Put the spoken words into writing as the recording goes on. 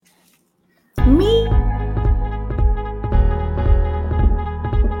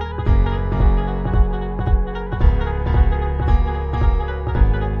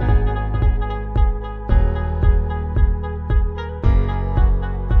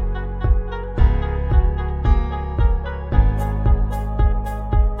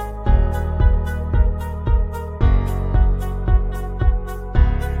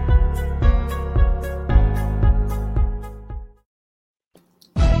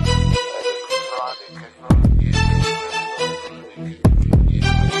Yeah.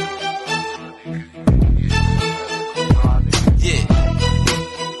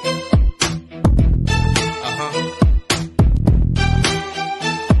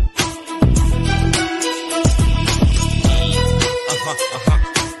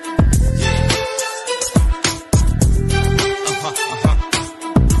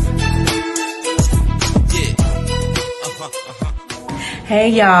 Hey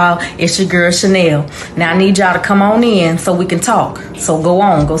y'all, it's your girl Chanel. Now I need y'all to come on in so we can talk. So go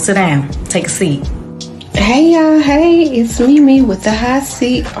on, go sit down, take a seat. Hey y'all, hey, it's Mimi with the hot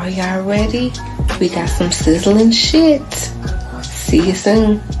seat. Are y'all ready? We got some sizzling shit. See you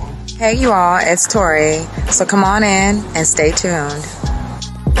soon. Hey you all, it's Tori. So come on in and stay tuned.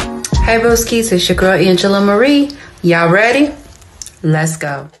 Hey broskies, it's your girl Angela Marie. Y'all ready? Let's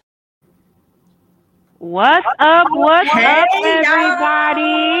go. What's up,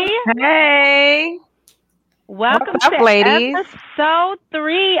 everybody? Hey. Welcome What's up, to ladies? episode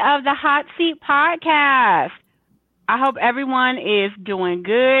 3 of the Hot Seat Podcast. I hope everyone is doing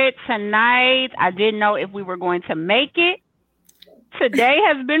good tonight. I didn't know if we were going to make it. Today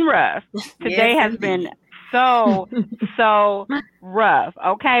has been rough. Today has been so rough.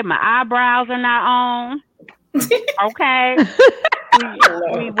 Okay, my eyebrows are not on. Okay.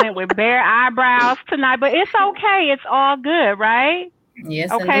 We went with bare eyebrows tonight, but it's okay. It's all good, right?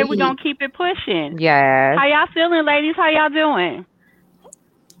 Yes, okay, indeed. we're going to keep it pushing. Yes. How y'all feeling, ladies? How y'all doing?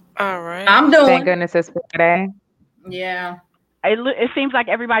 All right. I'm doing. Thank goodness it's Friday. Yeah. It seems like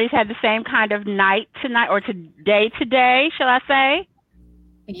everybody's had the same kind of night tonight, or today, shall I say?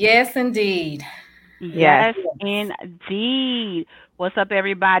 Yes, indeed. Yes, indeed. What's up,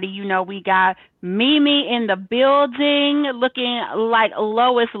 everybody? You know, we got Mimi in the building looking like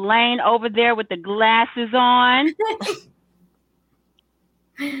Lois Lane over there with the glasses on.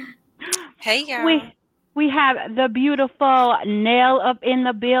 Hey, y'all. We have the beautiful Nell up in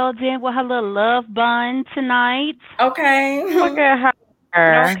the building with her little love bun tonight. Okay. Look at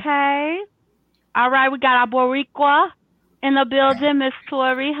her. Okay. All right, we got our Boricua in the building, Miss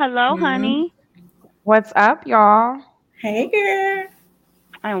Tori. Hello, honey. What's up, y'all? Hey, girl.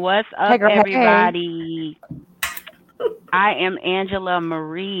 And what's up, Hey, girl, everybody? I am Angela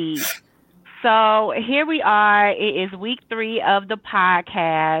Marie. So here we are. It is week 3 of the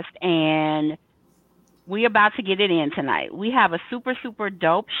podcast, and we're about to get it in tonight. We have a super, super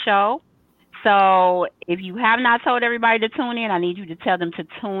dope show. So if you have not told everybody to tune in, I need you to tell them to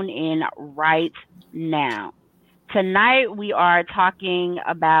tune in right now. Tonight, we are talking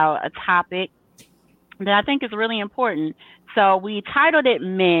about a topic that I think is really important. So we titled it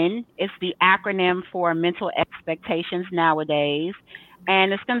M.E.N. It's the acronym for mental expectations nowadays.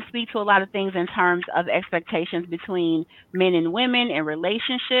 And it's going to speak to a lot of things in terms of expectations between men and women in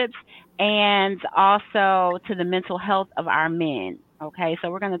relationships, and also to the mental health of our men. Okay,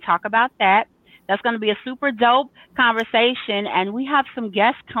 so we're going to talk about that. That's going to be a super dope conversation, and we have some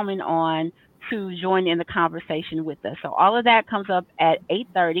guests coming on to join in the conversation with us. So all of that comes up at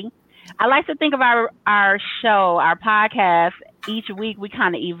 8:30. I like to think of our show, our podcast, each week we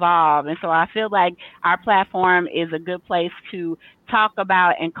kind of evolve. And so I feel like our platform is a good place to talk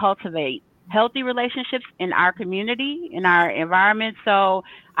about and cultivate healthy relationships in our community, in our environment. So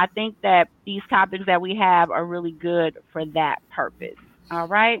I think that these topics that we have are really good for that purpose. All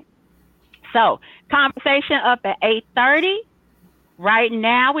right. So conversation up at 8:30. Right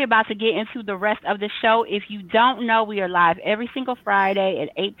now, we're about to get into the rest of the show. If you don't know, we are live every single Friday at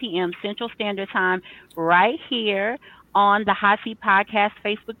 8 p.m. Central Standard Time right here on the Hot Seat Podcast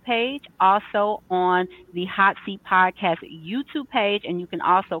Facebook page, also on the Hot Seat Podcast YouTube page, and you can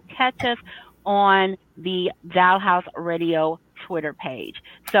also catch us on the Dollhouse Radio Twitter page.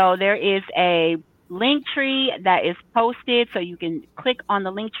 So there is a link tree that is posted, so you can click on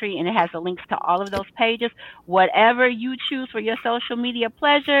the link tree and it has the links to all of those pages. Whatever you choose for your social media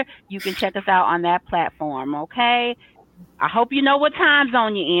pleasure, you can check us out on that platform. Okay, I hope you know what time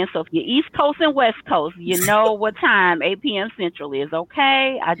zone you're in. So if you're East Coast and West Coast, you know what time 8 p.m. Central is.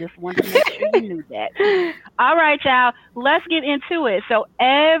 Okay, I just wanted to make sure you knew that. All right, y'all, let's get into it. So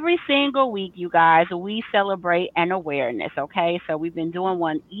every single week, you guys, we celebrate an awareness. Okay, so we've been doing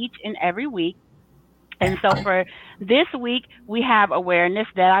one each and every week. And so for this week, we have awareness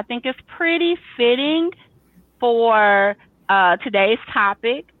that I think is pretty fitting for today's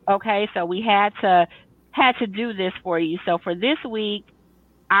topic. Okay, so we had to do this for you. So for this week,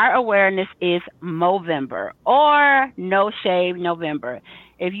 our awareness is Movember, or No Shave November.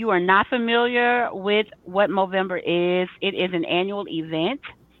 If you are not familiar with what Movember is, it is an annual event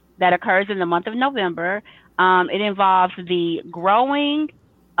that occurs in the month of November. It involves the growing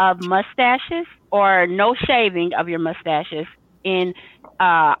of mustaches or no shaving of your mustaches in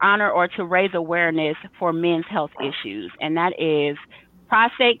honor or to raise awareness for men's health issues. And that is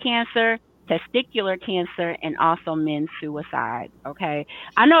prostate cancer, testicular cancer, and also men's suicide. Okay.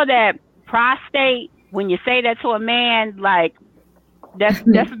 I know that prostate, when you say that to a man, like that's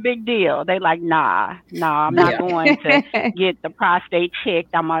a big deal. They like, nah, I'm not going to get the prostate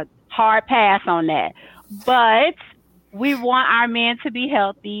checked. I'm a hard pass on that. But we want our men to be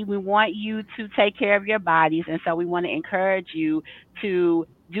healthy. We want you to take care of your bodies. And so we want to encourage you to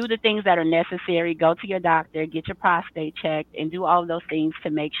do the things that are necessary. Go to your doctor, get your prostate checked, and do all of those things to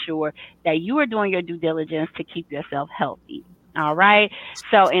make sure that you are doing your due diligence to keep yourself healthy. All right.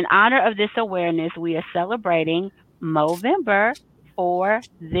 So, in honor of this awareness, we are celebrating Movember for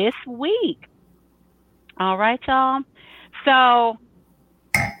this week. All right, y'all. So,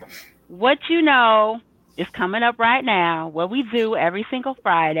 what you know is coming up right now. What we do every single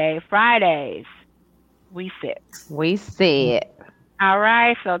Fridays, we sit. We sit. All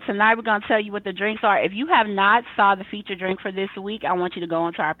right, so tonight we're going to tell you what the drinks are. If you have not saw the feature drink for this week, I want you to go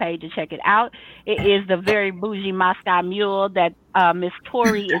onto our page and check it out. It is the very bougie Moscow Mule that Miss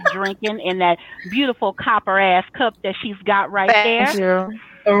Tori is drinking in that beautiful copper-ass cup that she's got right there. Thank you.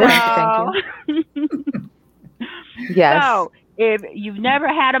 So, Thank you. Yes. So, if you've never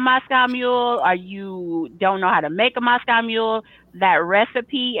had a Moscow Mule or you don't know how to make a Moscow Mule, that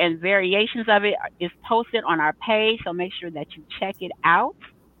recipe and variations of it is posted on our page. So make sure that you check it out.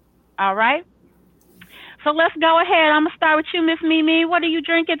 All right. So let's go ahead. I'm going to start with you, Miss Mimi. What are you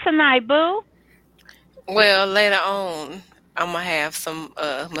drinking tonight, boo? Well, later on, I'm going to have some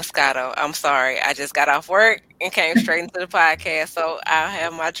Moscato. I'm sorry. I just got off work and came straight into the podcast. So I'll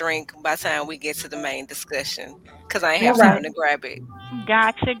have my drink by the time we get to the main discussion because I ain't have time to grab it.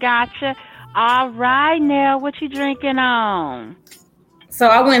 Gotcha. All right, Nell, what you drinking on? So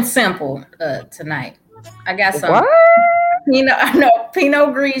I went simple tonight. I got some What? Pinot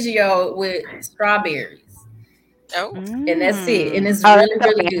Grigio with strawberries. Oh. And that's it. And it's really,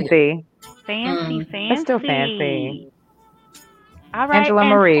 really fancy. good. Fancy. That's still fancy. All right. Angela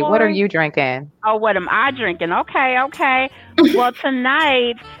Marie, what are you drinking? Oh, what am I drinking? Okay. Well,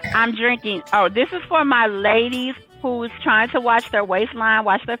 tonight I'm drinking. Oh, this is for my ladies who's trying to watch their waistline,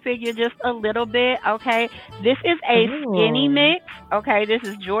 watch their figure just a little bit. Okay. This is a skinny mix. Okay. This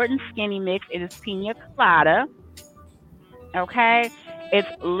is Jordan Skinny Mix. It is pina colada. Okay. It's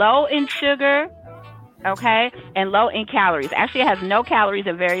low in sugar. Okay, and low in calories. Actually, it has no calories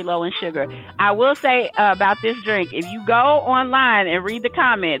and very low in sugar. I will say about this drink, if you go online and read the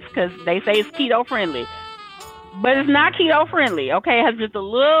comments, because they say it's keto friendly, but it's not keto friendly. Okay, it has just a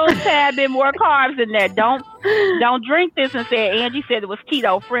little tad bit more carbs in there. Don't drink this and say Angie said it was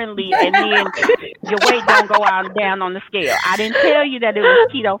keto friendly, and then your weight don't go out and down on the scale. I didn't tell you that it was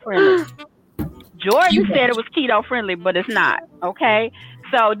keto friendly. Jordan said it was keto friendly, but it's not. Okay.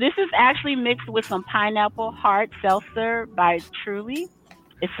 So this is actually mixed with some pineapple hard seltzer by Truly.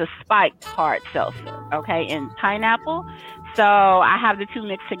 It's a spiked hard seltzer, okay, and pineapple. So I have the two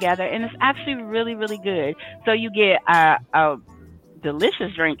mixed together, and it's actually really, really good. So you get a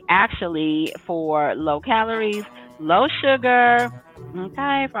delicious drink, actually, for low calories, low sugar,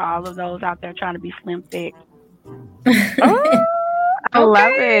 okay, for all of those out there trying to be slim thick. Oh, I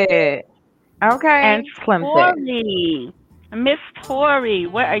love it. Okay. And slim thick. Miss Tori,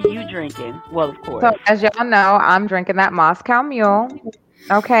 what are you drinking? Well, of course. So, as y'all know, I'm drinking that Moscow Mule.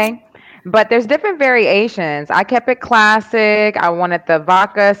 Okay. But there's different variations. I kept it classic. I wanted the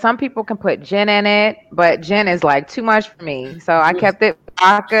vodka. Some people can put gin in it, but gin is like too much for me. So I kept it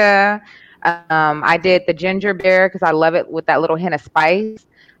vodka. I did the ginger beer because I love it with that little hint of spice.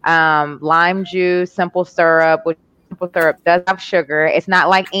 Lime juice, simple syrup, which simple syrup does have sugar. It's not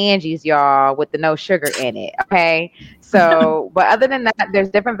like Angie's, y'all, with the no sugar in it. Okay. So, but other than that, there's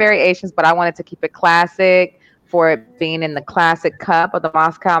different variations, but I wanted to keep it classic for it being in the classic cup of the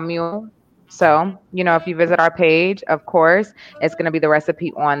Moscow Mule. So, if you visit our page, of course, it's going to be the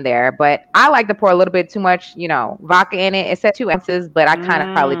recipe on there. But I like to pour a little bit too much, vodka in it. It said 2 ounces, but I kind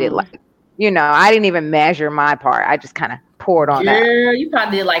of probably did I didn't even measure my part. I just kind of poured on that. Girl, you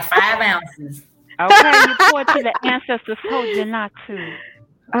probably did like 5 ounces. Okay, you poured to the ancestors told you not to.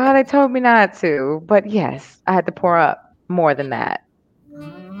 Oh, they told me not to. But yes, I had to pour up more than that.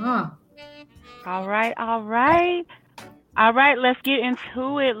 All right. Let's get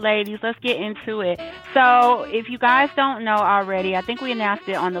into it, ladies. Let's get into it. So, if you guys don't know already, I think we announced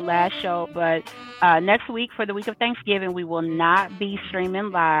it on the last show, but next week, for the week of Thanksgiving, we will not be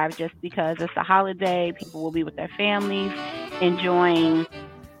streaming live just because it's a holiday. People will be with their families, enjoying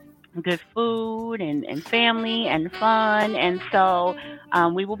good food and family and fun. And so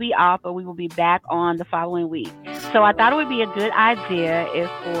we will be off, but we will be back on the following week. So I thought it would be a good idea if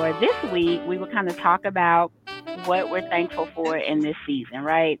for this week we would kind of talk about what we're thankful for in this season,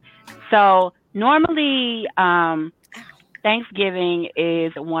 right? So normally, Thanksgiving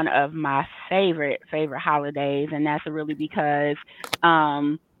is one of my favorite holidays, and that's really because,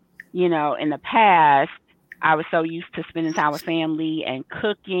 um, in the past, I was so used to spending time with family and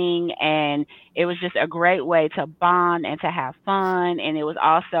cooking, and it was just a great way to bond and to have fun. And it was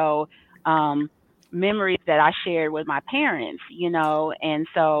also um, memories that I shared with my parents, and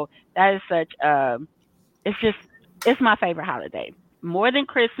so that is such a, it's just, it's my favorite holiday. More than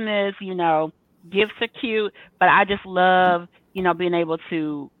Christmas, gifts are cute, but I just love, being able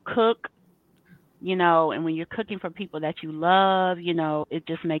to cook, and when you're cooking for people that you love, it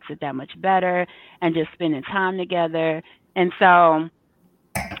just makes it that much better, and just spending time together. And so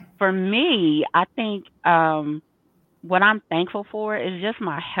for me, I think what I'm thankful for is just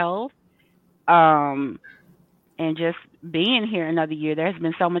my health. Um, and just being here another year. There's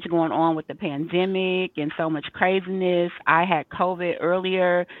been so much going on with the pandemic and so much craziness. I had COVID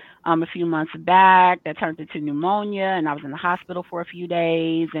earlier, a few months back, that turned into pneumonia, and I was in the hospital for a few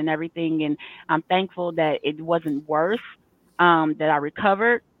days and everything. And I'm thankful that it wasn't worse, that I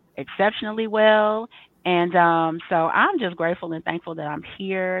recovered exceptionally well. And so I'm just grateful and thankful that I'm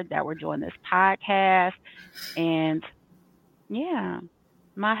here, that we're doing this podcast. And yeah,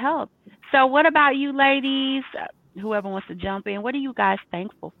 my health. So, what about you, ladies? Whoever wants to jump in, what are you guys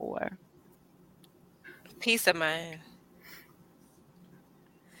thankful for? Peace of mind.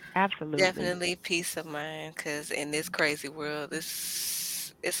 Absolutely. Definitely peace of mind, because in this crazy world,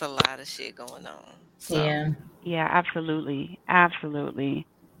 it's a lot of shit going on. So Yeah. Yeah, absolutely. Absolutely.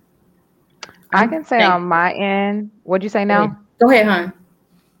 I I'm can say on thankful. my end, what'd you say Go ahead. now? Go ahead, hon.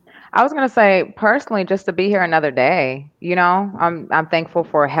 I was gonna say personally, just to be here another day. I'm thankful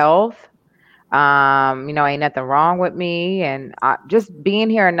for health. Ain't nothing wrong with me, and just being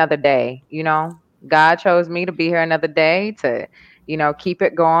here another day. God chose me to be here another day to, keep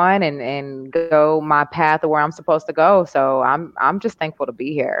it going and go my path of where I'm supposed to go. So I'm just thankful to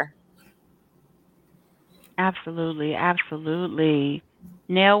be here. Absolutely. Absolutely.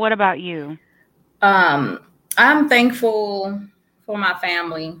 Neil, what about you? Um, I'm thankful for my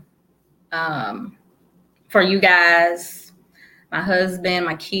family, um, for you guys, my husband,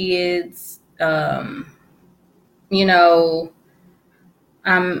 my kids. You know,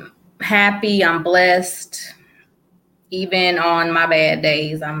 I'm happy, I'm blessed. Even on my bad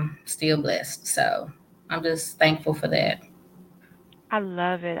days, I'm still blessed. So I'm just thankful for that. I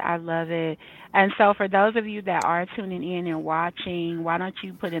love it. I love it. And so, for those of you that are tuning in and watching, why don't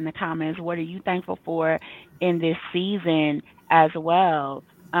you put in the comments what are you thankful for in this season as well?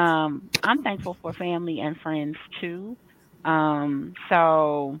 I'm thankful for family and friends too.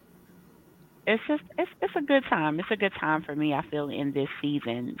 So it's a good time. It's a good time for me. I feel in this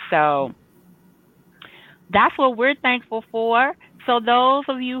season. So that's what we're thankful for. So those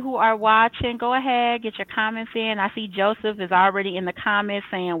of you who are watching, go ahead, get your comments in. I see Joseph is already in the comments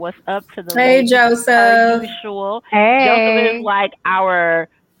saying what's up to the Hey, ladies per Joseph. usual. Joseph is Hey. like our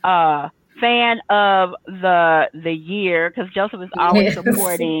uh fan of the year because Joseph is always Yes.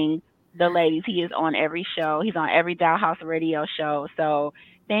 supporting the ladies. He is on every show. He's on every Dollhouse Radio show. So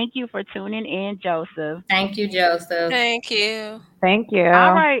thank you for tuning in, Joseph. Thank you, Joseph. thank you. Thank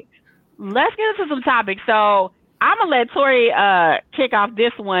All you. right, let's get into some topics. So I'm gonna let Tori kick off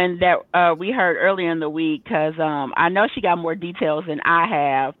this one that we heard earlier in the week because I know she got more details than I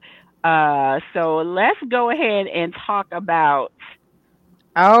have. So let's go ahead and talk about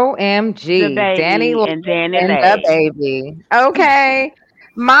the OMG, Danny baby Love and Danny and the Lay. baby. Okay.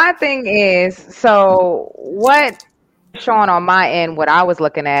 My thing is, so what was showing on my end, what I was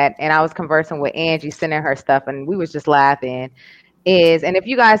looking at, and I was conversing with Angie, sending her stuff, and we was just laughing. And if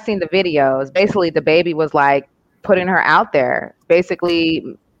you guys seen the videos, basically the baby was like putting her out there, basically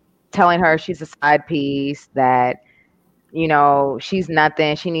telling her she's a side piece, that she's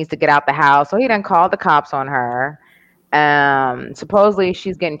nothing, she needs to get out the house. So he done called the cops on her. Supposedly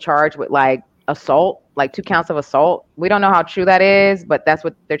she's getting charged with like assault, like 2 counts of assault. We don't know how true that is, but that's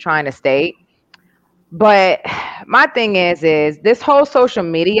what they're trying to state. But my thing is this whole social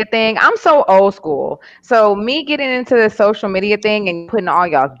media thing. I'm so old school. So me getting into the social media thing and putting all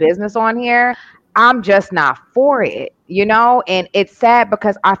y'all's business on here, I'm just not for it. And it's sad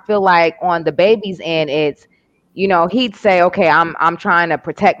because I feel like on the baby's end, he'd say, okay, I'm trying to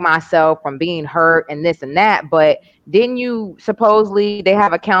protect myself from being hurt and this and that. But didn't you supposedly they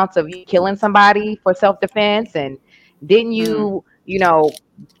have accounts of you killing somebody for self defense, and didn't Hmm. you you know,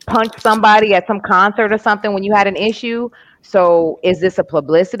 punched somebody at some concert or something when you had an issue. So is this a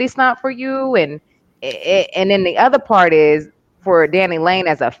publicity stunt for you? And then the other part is for Danny Lane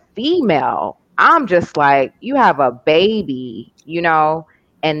as a female. I'm just like, you have a baby,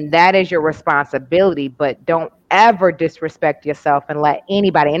 and that is your responsibility. But don't ever disrespect yourself and let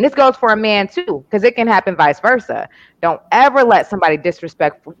anybody. And this goes for a man too, because it can happen vice versa. Don't ever let somebody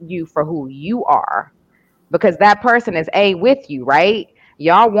disrespect you for who you are, because that person is with you, right?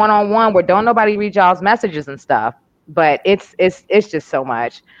 Y'all one on one where don't nobody read y'all's messages and stuff. But it's just so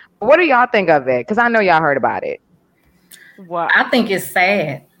much. What do y'all think of it? Because I know y'all heard about it. Well, I think it's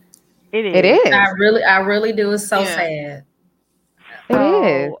sad. it It is. is. I really do. It's so Yeah. sad. It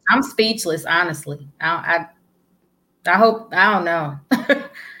is. So I'm speechless, honestly. I hope, I don't know.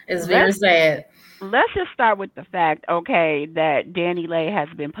 It's very let's sad. let's just start with the fact, okay, that Danny Lay has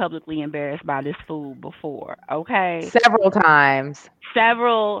been publicly embarrassed by this fool before, okay? Several times.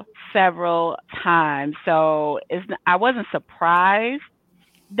 Several times. So I wasn't surprised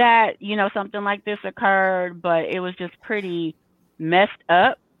that, something like this occurred, but it was just pretty messed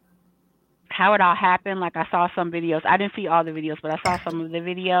up how it all happened. Like I saw some videos. I didn't see all the videos, but I saw some of the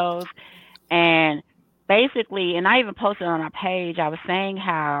videos. And basically, and I even posted on our page, I was saying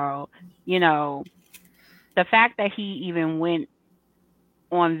how, you know, the fact that he even went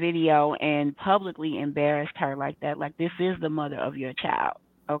on video and publicly embarrassed her like that, like this is the mother of your child.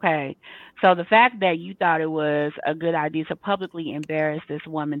 Okay. So the fact that you thought it was a good idea to publicly embarrass this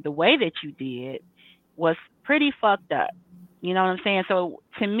woman the way that you did was pretty fucked up. You know what I'm saying? So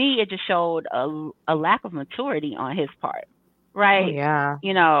to me, it just showed a lack of maturity on his part, Oh right? yeah.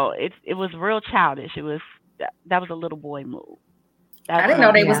 It was real childish. That was a little boy move. I That's didn't what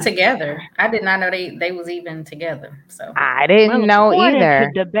know I'm they was Yeah. saying. together. I did not know they was even together. So I Well, didn't know according to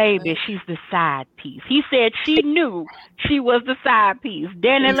either. the baby, she's the side piece. He said she knew she was the side piece.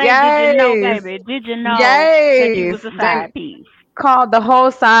 Danny Lay, did you know, Yes. baby? Did you know that you was Yes. the Then side piece? called the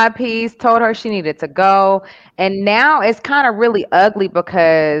whole side piece, told her she needed to go. And now it's kind of really ugly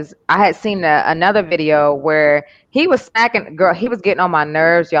because I had seen another video where he was smacking, girl, he was getting on my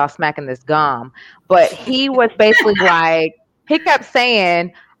nerves, y'all, smacking this gum. But he was basically like, he kept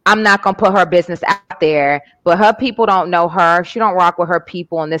saying, I'm not going to put her business out there, but her people don't know her. She don't rock with her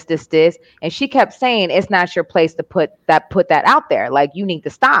people and this. And she kept saying, it's not your place to put that out there. Like, you need to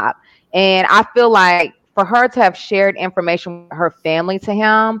stop. And I feel like for her to have shared information with her family to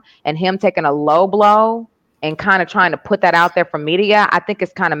him and him taking a low blow and kind of trying to put that out there for media, I think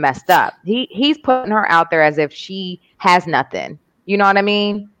it's kind of messed up. He's putting her out there as if she has nothing. You know what I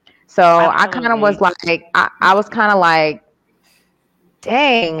mean? So I kind of was Absolutely. like, I was kind of like,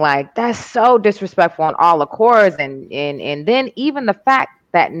 dang, like that's so disrespectful on all accords. And then even the fact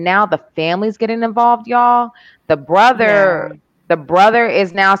that now the family's getting involved, y'all. The brother, Yeah. the brother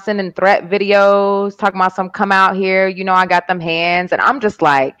is now sending threat videos, talking about some come out here, I got them hands. And I'm just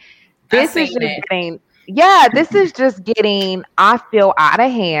like, I this is seen just that. getting, yeah, this is just getting, I feel, out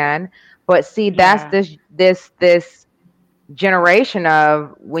of hand. But see, that's Yeah. this generation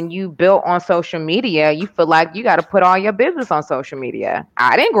of when you built on social media, you feel like you got to put all your business on social media.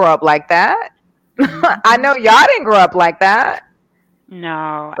 I didn't grow up like that. I Hmm. know y'all didn't grow up like that.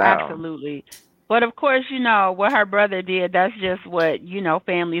 No, So, absolutely. But of course, what her brother did, that's just what,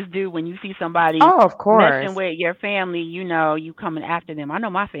 families do. When you see somebody oh, of messing course, with your family, you coming after them. I know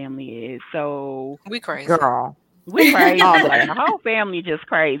my family is. So We crazy. girl, we all crazy. Like day. the whole family just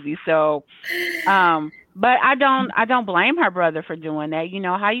crazy. So but I don't blame her brother for doing that.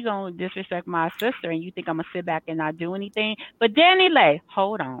 How you gonna disrespect my sister and you think I'm gonna sit back and not do anything? But Danny Lay,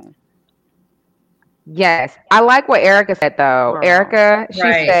 hold on, Yes, I like what Erica said though. girl. Erica,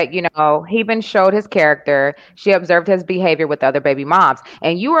 she Right. said, he been showed his character. She observed his behavior with other baby moms.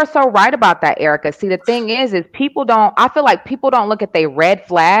 And you are so right about that, Erica. See, the thing is people don't, I feel like people don't look at their red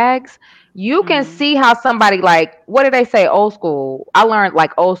flags. You can Mhm. see how somebody, like, what did they say? Old school. I learned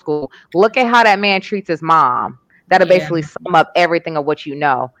like old school. Look at how that man treats his mom. That'll Yeah. basically sum up everything of what you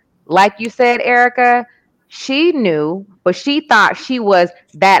know. Like you said, Erica, she knew, but she thought she was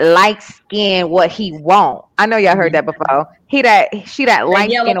that light skin what he want. I know y'all heard that Mhm. before. She that That light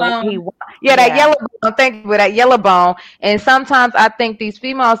yellow skin what he bone. want. Yeah, that Yeah. yellow bone. Thank you for that yellow bone. And sometimes I think these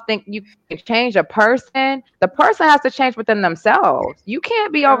females think you can change a person. The person has to change within themselves. You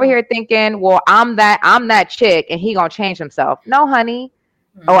can't be over True. here thinking, well, I'm that chick and he gonna change himself. No, honey.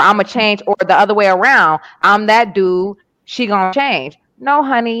 Or I'm gonna Mhm. change, or the other way around. I'm that dude. She gonna change. No,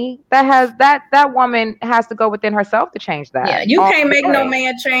 honey. That woman has to go within herself to change Yeah, that you all can't the make no way.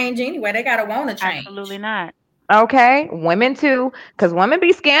 man change anyway. They gotta want to Absolutely change. not. Okay, women too, because women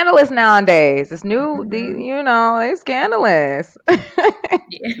be scandalous nowadays. It's new, Mhm. they scandalous.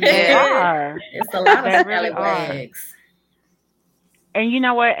 They Yeah. are. It's a lot of They really are. scallywags. And you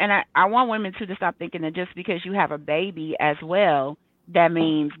know what? And I want women too to stop thinking that just because you have a baby as well, that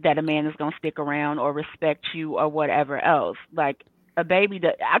means that a man is going to stick around or respect you or whatever else. Like a baby,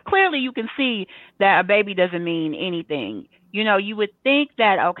 clearly you can see that a baby doesn't mean anything. You know, you would think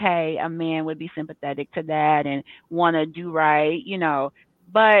that, okay, a man would be sympathetic to that and want to do right,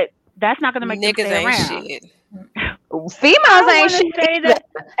 but that's not going to make them Niggas stay ain't around. shit. I Females don't ain't want to shit say either. that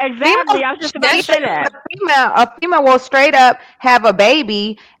exactly. Females I was ain't just shit about to That's either. say 'Cause true. that. A female will straight up have a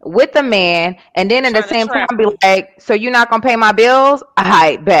baby with a man, and then at the Trying to same time trap be them. like, "So you're not gonna pay my bills?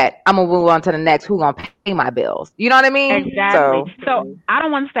 I bet I'm gonna move on to the next. Who gonna pay my bills? You know what I mean?" Exactly. So So I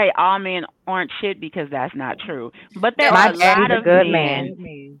don't want to say all men aren't shit because that's not true. But there There are my a are some. daddy's lot a of good men. man.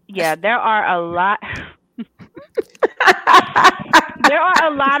 Yeah, there are a lot. There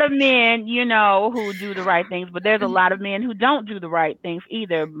are a lot of men, who do the right things, but there's a lot of men who don't do the right things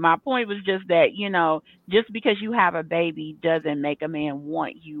either. My point was just that, just because you have a baby doesn't make a man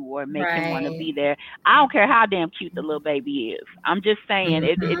want you or make him want to Right. be there. I don't care how damn cute the little baby is. I'm just saying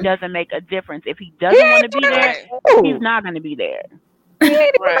it Hmm. doesn't make a difference. If he He doesn't want to ain't be there, Right. he's that not going to be there. He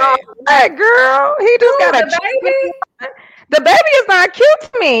ain't even all Right. that, girl. He just Who, got a the chubby baby? one. The baby is not cute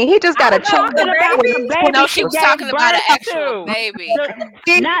to me. He just I got a was No, chubby the talking about with the baby. baby No, she she was gave talking about an birth actual to. baby,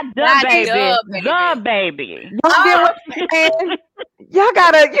 Not the not see, baby, the the baby. baby. y'all get Oh, what I'm saying? Y'all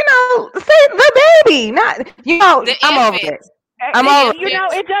gotta, say the baby. Not, The I'm over infant. it. I'm The over it.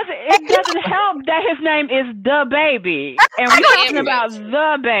 infant. It doesn't help that his name is the baby, and we The talking infant. about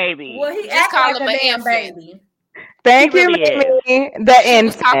the baby. well, he Just act call like him a an damn infant. baby. He Thank you, really is. Mimi. The She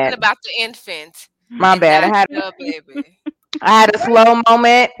was talking infant. about the infant My and bad. not the baby. I had a slow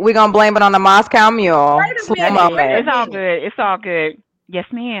moment. We're gonna blame it on the Moscow Mule. Wait a Slow minute. Hey, Wait a moment. it's all minute. good. It's all good. Yes,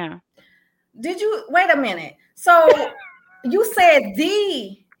 ma'am. Did you wait a minute? So you said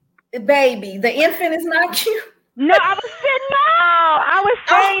the baby, the infant is not cute. No, I was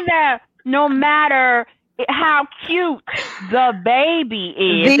Oh, saying that no matter how cute the baby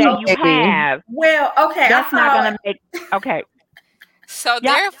is that The you okay. baby. have, Well, okay. I that's not thought. gonna make okay. So Yeah,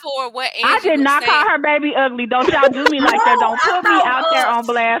 therefore, what I Angie did was not call saying. her baby ugly. Don't y'all do me No, like that. Don't I put me thought. out there on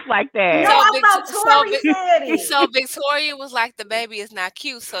blast like No, that. So I Vic, thought so Tori Vic, said it. so Victoria was like the baby is not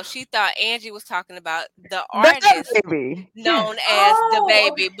cute, so she thought Angie was talking about the The artist baby. Yes. known as the Oh, okay.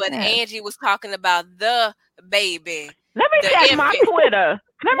 baby, but Yes. Angie was talking about the baby, Let me the check my infant. Twitter.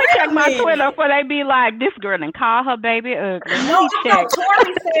 Let me Wait check a my Twitter minute. before they be like, this girl and call her baby ugly. Let No, me I check. thought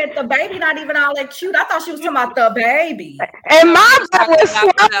Tori said the baby not even all that cute. I thought she was talking about the baby. And No, she my was butt talking was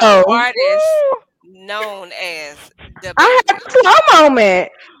about the slow. artist Woo! known as the I had baby. a slow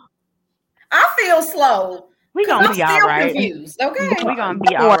moment. I feel slow We because gonna I'm be all still right. confused. Okay. We gonna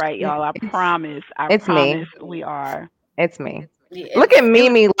be Don't all right, worry. y'all. I promise. I It's promise me. we are. It's me. Yeah, Look at it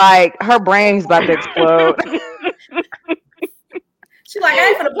was. Mimi like her brain's about to explode. She like I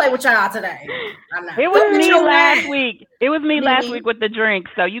ain't gonna play with y'all today. I'm not. It Go was get me your last wine, week. It was me last week Mimi. with the drink.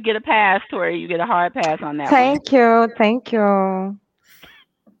 So you get a pass, Tori. You get a hard pass on that one. Thank you. Thank you.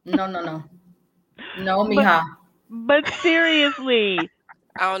 No, no, no, no, But Miha. but seriously,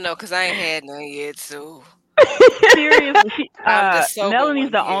 I don't know, cause I ain't had none yet, so seriously, I'm the sober Melanie's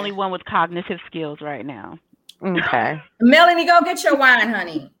one the here. only one with cognitive skills right now. Okay. Melanie, go get your wine,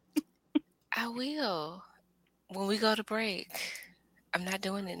 honey. I will when we go to break. I'm not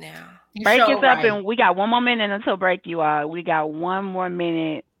doing it now. You Break is sure up, right. and we got one more minute until break. You all, we got one more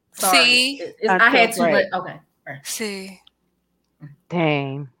minute Sorry, See, I until had to. break. Okay. see.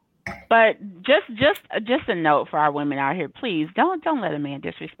 Dang. But just a note for our women out here, please don't let a man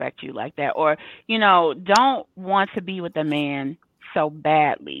disrespect you like that, or don't want to be with a man so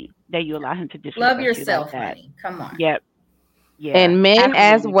badly that you allow him to Love disrespect you like yourself, that. honey. Come on. Yep, yeah, And men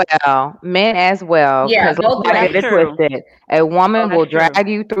as absolutely. well. Men as well. Yeah, Because let's both not That's get ways. it true. twisted. A woman That's will true. drag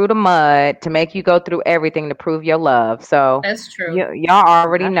you through the mud to make you go through everything to prove your love. So That's true. y'all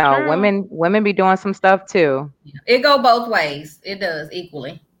already That's know. true. Women be doing some stuff too. It go both ways. It does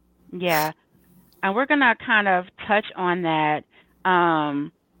equally. Yeah, and we're gonna kind of touch on that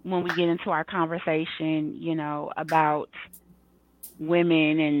when we get into our conversation. About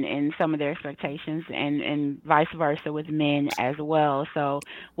women and some of their expectations and vice versa with men as well. So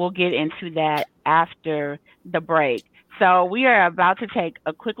we'll get into that after the break. So we are about to take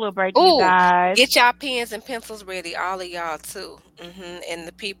a quick little break, you Ooh, guys. get y'all pens and pencils ready, all of y'all too. And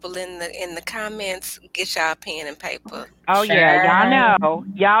the people in the comments, get y'all pen and paper. Oh yeah,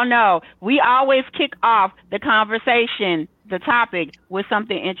 y'all know. We always kick off the conversation, the topic, with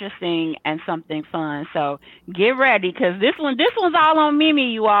something interesting and something fun. So get ready, because this one's all on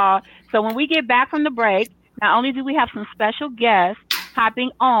Mimi, you all. So when we get back from the break, not only do we have some special guests hopping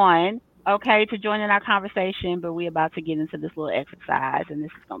on, okay, to join in our conversation, but we're about to get into this little exercise, and this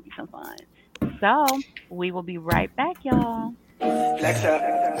is gonna be some fun. So we will be right back, y'all. Flex up.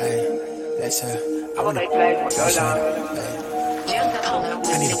 Hey, that's I wanna play for so long.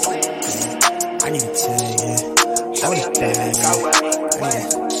 I need to tell you. I need okay.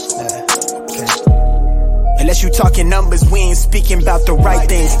 Unless you talking numbers, we ain't speaking about the right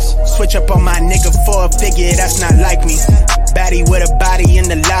things. Switch up on my nigga for a figure, that's not like me. Baddie with a body in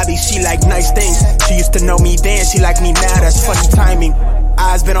the lobby, she like nice things. She used to know me then, she like me now, that's funny timing.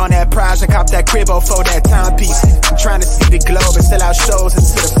 Eyes been on that prize, I cop that cribbo for that timepiece. I'm trying to see the globe and sell out shows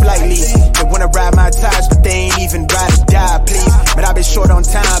instead of flight leave. They wanna ride my ties, but they ain't even ride or die, please. But I've been short on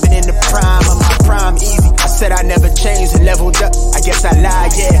time, been in the prime of my prime, easy. I said I never changed and leveled up, I guess I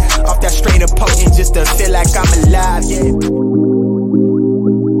lied, yeah. Off that straight up potent just to feel like I'm alive, yeah.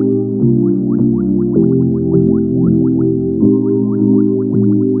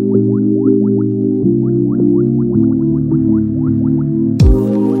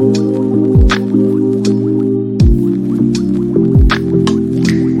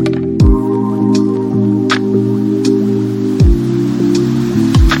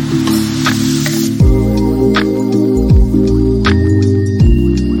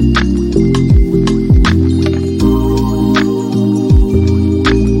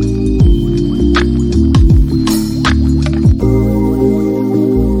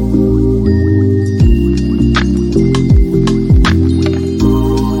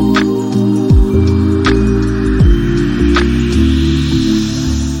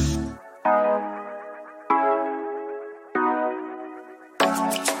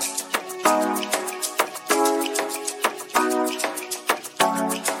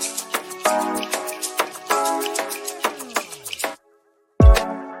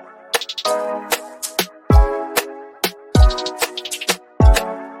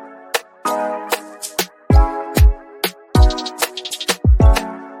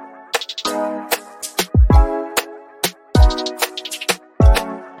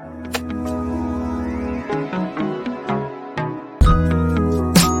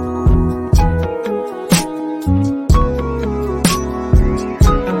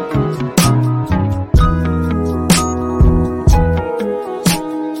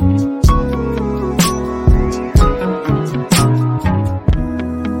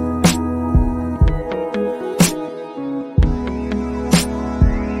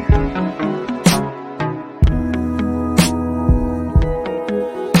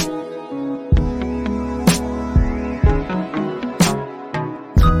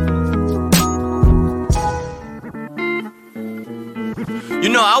 You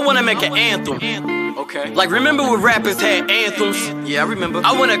know, I wanna make an anthem. Okay. Like, remember when rappers had anthems? Yeah, I remember.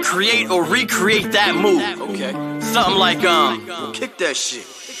 I wanna create or recreate that move. Okay. Something like, kick that shit.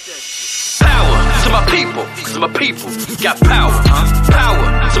 Power to my people, cause my people got power.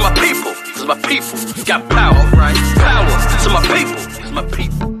 Power to my people, cause my people got power. Right. Power to my people, cause my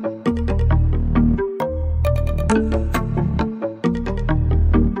people.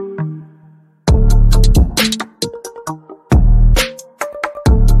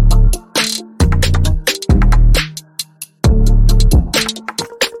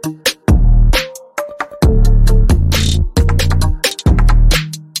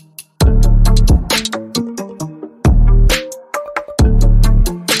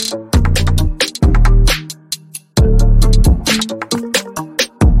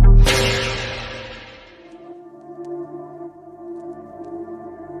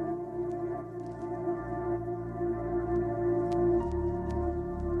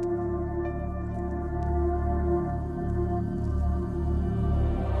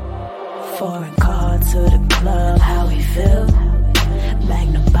 Foreign car to the club, how we feel.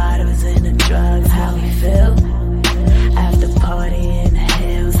 Magnum bottles and the drugs, how we feel. After party in the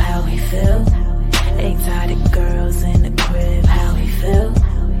hills, how we feel. Exotic girls in the crib, how we feel.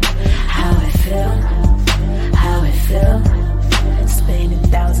 How it feel, how it feel. Spending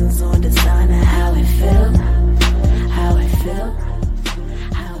thousands on designer, how it feel. How it feel,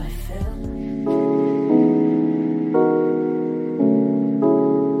 how it feel.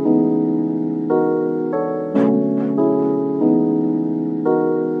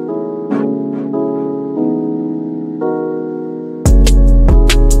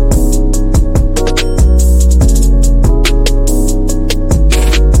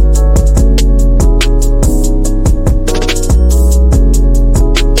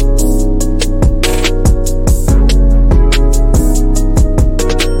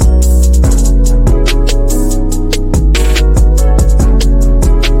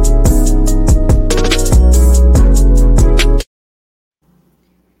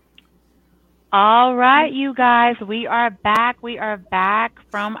 right, you guys, we are back. We are back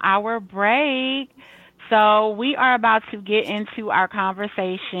from our break. So, we are about to get into our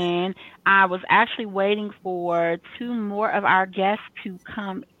conversation. I was actually waiting for two more of our guests to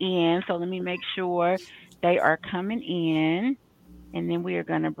come in. So, let me make sure they are coming in. And then we are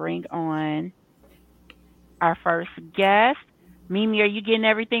going to bring on our first guest. Mimi, are you getting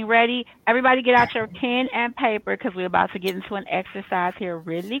everything ready? Everybody get out your pen and paper because we're about to get into an exercise here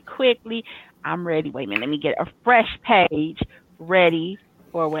really quickly. I'm ready. Wait a minute. Let me get a fresh page ready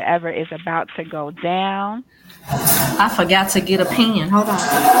for whatever is about to go down. I forgot to get a pen. Hold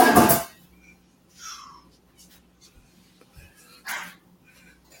on.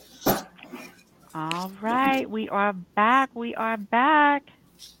 All right. We are back. We are back.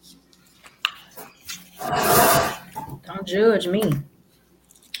 Don't judge me.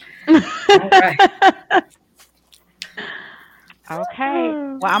 All right. Okay.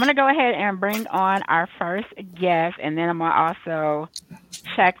 Well, I'm going to go ahead and bring on our first guest, and then I'm going to also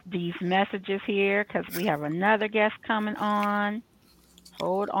check these messages here because we have another guest coming on.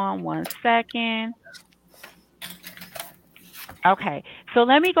 Hold on one second. Okay, so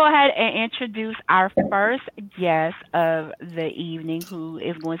let me go ahead and introduce our first guest of the evening who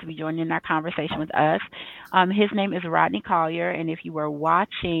is going to be joining our conversation with us. His name is Rodney Collier, and if you were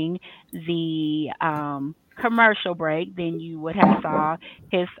watching the commercial break, then you would have saw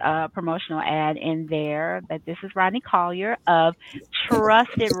his promotional ad in there that this is Rodney Collier of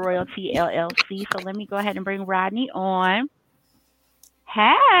Trusted Royalty LLC. So let me go ahead and bring Rodney on.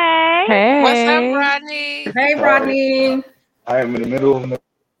 Hey. What's up, Hey. Rodney? Hey, Rodney. I am in the middle of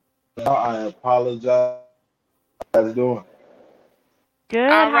now. I apologize. How you guys doing? Good.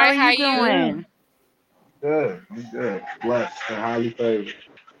 All How right, are how you you? doing? Good. I'm good. Blessed and highly favored.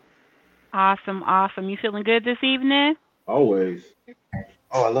 Awesome, awesome. You feeling good this evening? Always.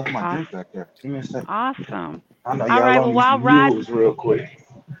 Oh, I left my Awesome, drink back there. Give me a second. awesome. I know All y'all right. on Well, these while Rod, mules real quick.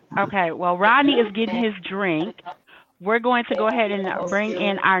 okay, well Rodney is getting his drink. We're going to go ahead and bring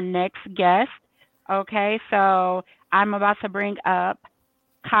in our next guest. Okay, so I'm about to bring up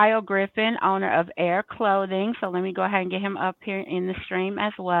Kyle Griffin, owner of Air Clothing. So let me go ahead and get him up here in the stream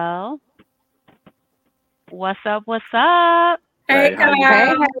as well. What's up? What's up? Hey, Hey, how you Hey, Kyle.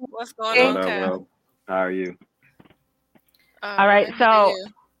 doing? What's going hey. on, What up? What Kyle? up? How are you? All All right. right, how are So you?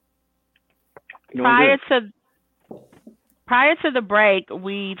 Doing prior good. to prior to the break,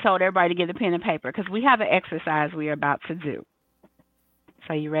 we told everybody to get a pen and paper because we have an exercise we are about to do.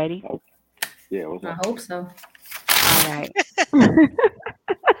 So you ready? Oh, yeah, what's I up? hope so. All right. I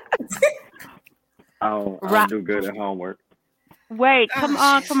Ro- don't do good at homework. Wait,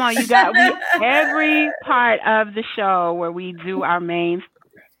 Oh, come on. Jesus. You got we every part of the show where we do our main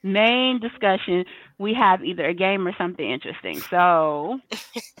discussion, we have either a game or something interesting. So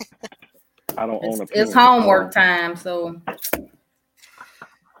I don't own a It's pen. homework time, so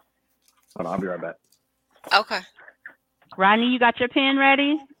Hold on, I'll be right back. Okay. Ronnie, you got your pen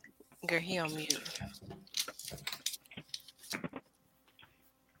ready? Girl, he on mute.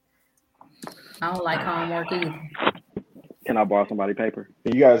 I don't like homework either. Can I borrow somebody's paper?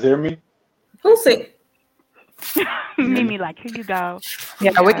 Can you guys hear me? Who's it? Can you hear me? Mimi, like, here you go.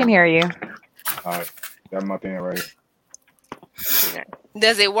 Here Yeah, you we go. can hear you. All right. Got my pen right here.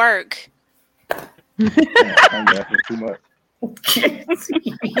 Does it work? Man, I asking for too much.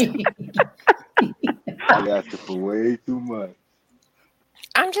 I asking for way too much.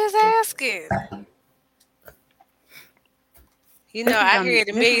 I'm just asking. You know, I hear it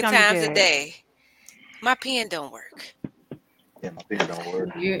a This is million gonna be times a good. day. My pen don't work. Yeah, my pen don't work.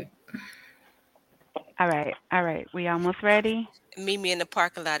 Yeah. All right. We almost ready? Meet me in the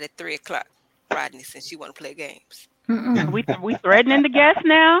parking lot at 3 o'clock, Rodney, since you want to play games. We threatening the guest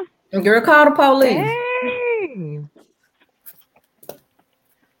now? Girl, call the police. Hey.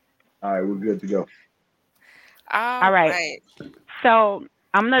 All right, we're good to go. All All right. right. So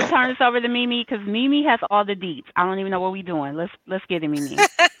I'm gonna turn this over to Mimi because Mimi has all the deets. I don't even know what we're doing. Let's get it, Mimi.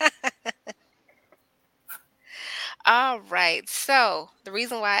 All right. So the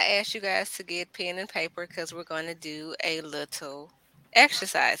reason why I asked you guys to get pen and paper because we're going to do a little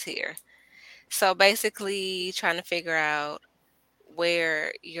exercise here. So basically, trying to figure out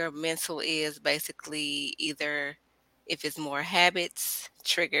where your mental is. Basically, either if it's more habits,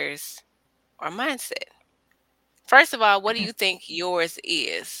 triggers, or mindset. First of all, what do you think yours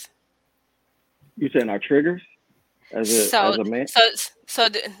is? You saying our triggers So, as a man? so,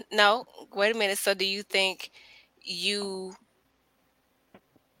 no. Wait a minute. So, do you think you?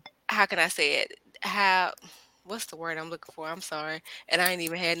 How can I say it? How? What's the word I'm looking for? I'm sorry, and I ain't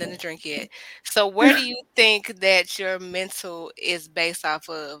even had nothing to drink yet. So, where do you think that your mental is based off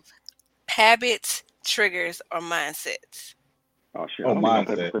of? Habits, triggers, or mindsets? Oh shit, I Oh, don't need no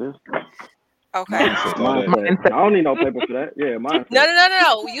paper mindset. for this. Okay. Mindset all day. Mindset. Mindset. I don't need no paper for that. Yeah, No, mindset. no, no, no,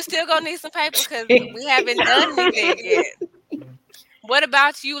 no. You still gonna need some paper because we haven't done anything yet. What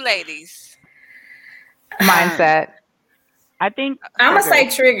about you, ladies? Um, Mindset. I think I'm gonna say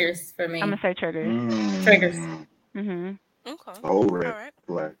triggers. triggers for I'm gonna me. say triggers. Triggers. Mm, Mhm. Okay. whole All red right.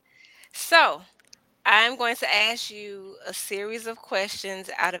 flag. So I'm going to ask you a series of questions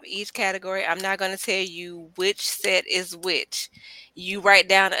out of each category. I'm not going to tell you which set is which. You write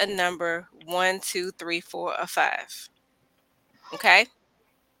down a number one, two, three, four, or five. Okay.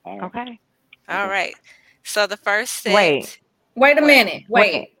 All right. Okay. All Okay. right. So the first Wait, set. Wait a What? minute.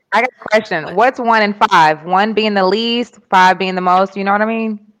 wait. Wait. I got a question. What? What's 1 and 5? 1 being the least, 5 being the most. You know what I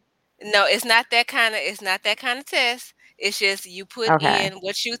mean? No, it's not that kind of. It's not that kind of test. It's just you put Okay. in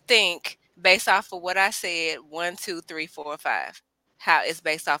what you think based off of what I said. One, two, three, four, five. How it's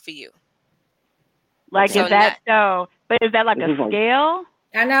based off of you. Like, Okay. So is that not. so? But is that like This a is like scale?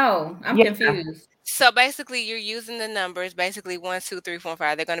 I know. I'm Yeah. confused. So basically, you're using the numbers, basically one, two, three, four,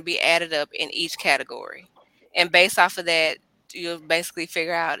 five. They're going to be added up in each category. And based off of that, you'll basically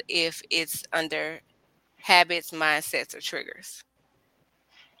figure out if it's under habits, mindsets, or triggers.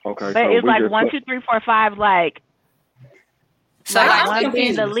 okay. But So it's we like just one, put. 2, 3, 4, 5, So, like like, I'm say, one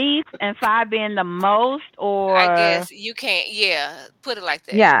being the confused. least and five being the most, I or guess you can't, yeah, put it like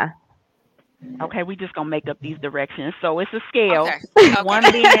that. Yeah. okay, we just gonna make up these directions. So it's a scale. Okay. Okay.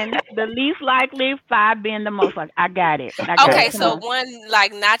 One being the least likely, five being the most like. I got it. I got Okay. it. Come So on. one,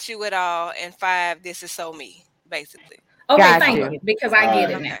 like, not you at all, and five, this is so me, basically. Okay, Got thank Okay. you. you. Because I All get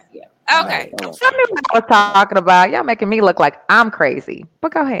right. it now. Okay. Yeah. All Okay. Okay. right. All right. Tell me what I was talking about. Y'all making me look like I'm crazy. But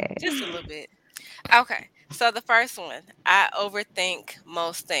go ahead. Just a little bit. Okay. So the first one, I overthink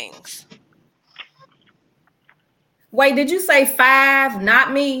most things. Wait, did you say five,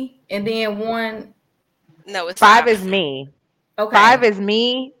 not me? And then one. No, it's the 5 is opposite. me. 5 Okay. is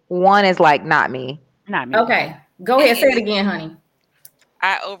me. 1 is like not me. Not me. Okay. Go And ahead. Say it it is, again, honey.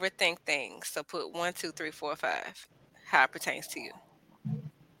 I overthink things. So put one, two, three, four, five. How it pertains to you.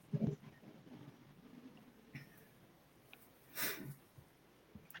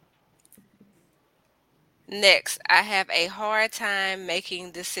 Next, I have a hard time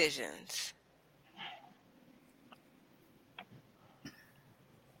making decisions.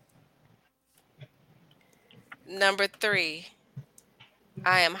 Number three,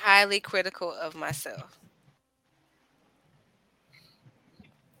 I am highly critical of myself.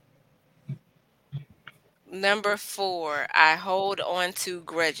 Number four, I hold on to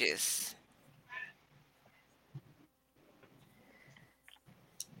grudges.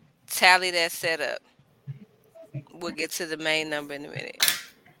 Tally that set up. We'll get to the main number in a minute.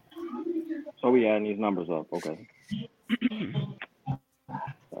 So we adding these numbers up. Okay.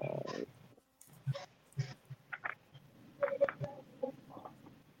 Uh,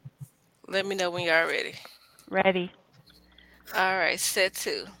 Let me know when y'all ready. Ready? All right, set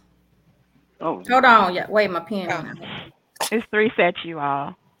two. oh. Hold on. Yeah. Wait, my pen Oh, went out. It's three sets, you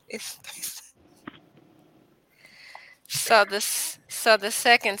all. it's so the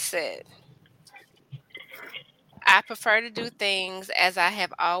second set. I prefer to do things as I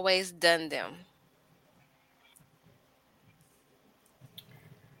have always done them.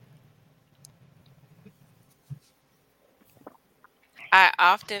 I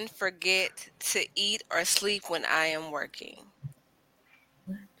often forget to eat or sleep when I am working.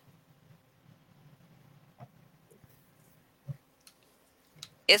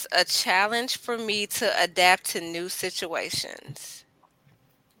 It's a challenge for me to adapt to new situations.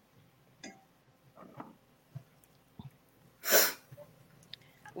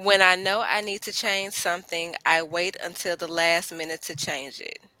 When I know I need to change something, I wait until the last minute to change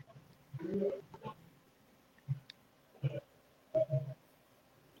it.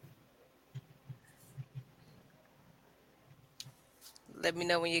 Let me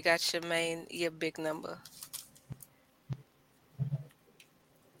know when you got your big number.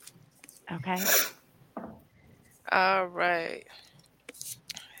 Okay. All right.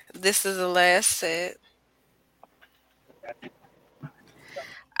 This is the last set.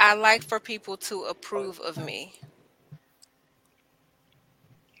 I like for people to approve of me.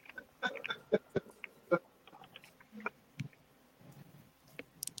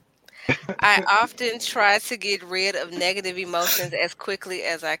 I often try to get rid of negative emotions as quickly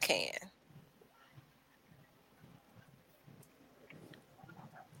as I can.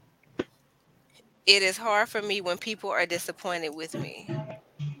 It is hard for me when people are disappointed with me.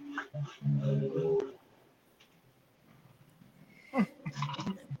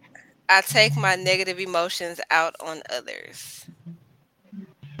 I take my negative emotions out on others.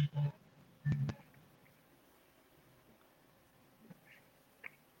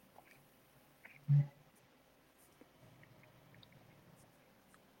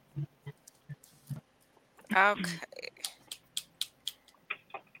 Okay.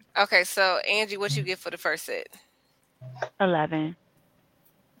 Okay, so Angie, what you get for the first set? 11.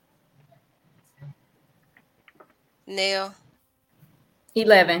 Neil,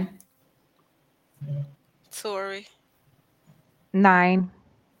 11. Tori, 9.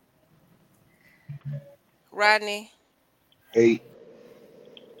 Rodney, 8.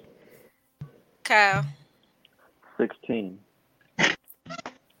 Kyle. 16.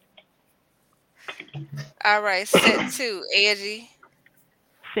 All right, set two. Angie,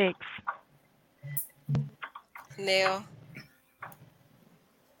 6. Neil.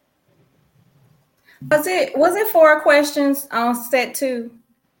 Was it 4 questions on set 2?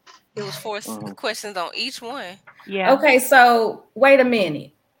 It was four Uh-huh. questions on each one. Yeah. Okay, so wait a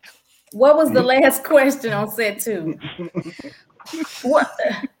minute. What was the last question on set 2? What?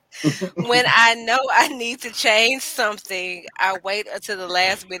 When I know I need to change something, I wait until the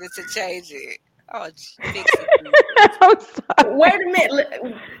last minute to change it. Oh, fix it, Jesus. I'm sorry. Wait a minute.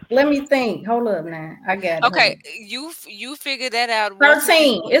 Let me think. Hold up now. I got it. Hold Okay, up. you figure that out once we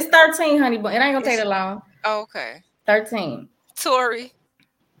get 13. It's 13, honey, but it ain't gonna take that long. okay. 13. Tori.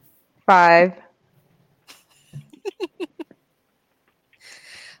 5.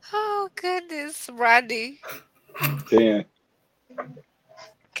 Oh goodness. Rodney. 10.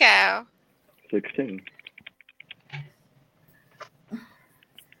 Cal. 16.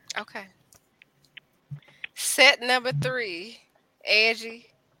 Okay. Set number 3. Angie.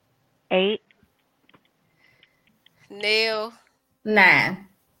 8. Neil. 9.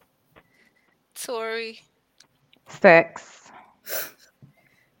 Tori. 6.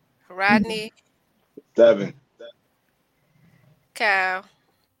 Rodney. 7. Cal.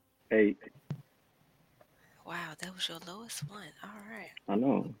 8. Wow, that was your lowest one. All right. I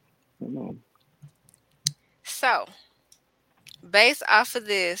know. I know. So, based off of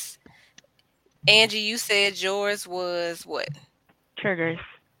this, Angie, you said yours was what? Triggers.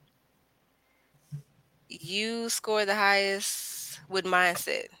 You scored the highest with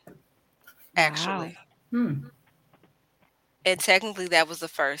mindset, Wow. actually. Hmm. And technically, that was the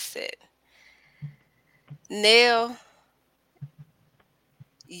first set. Neil,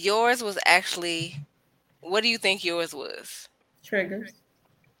 yours was actually, what do you think yours was? Triggers.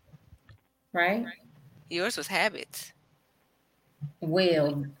 Right? Yours was habits.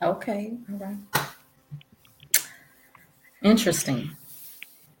 Well, okay. All right. Interesting.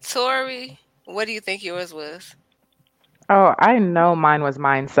 Tori, what do you think yours was? Oh, I know mine was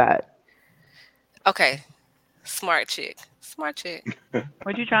mindset. Okay, smart chick. Smart chick.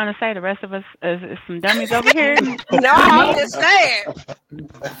 What you trying to say? The rest of us is some dummies over here? No, I'm just saying.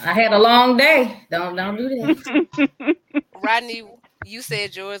 I had a long day. Don't do that. Rodney, you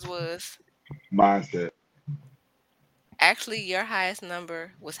said yours was. Mindset. Actually, your highest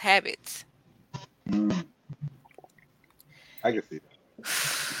number was habits. Mm, I can see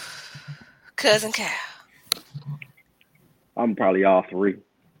Cousin Cal. I'm probably all 3.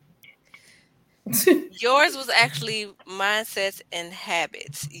 Yours was actually mindsets and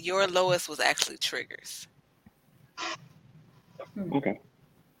habits. Your lowest was actually triggers. Okay.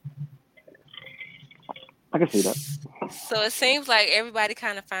 I can see that. So it seems like everybody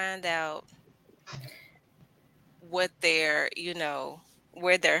kind of find out what their,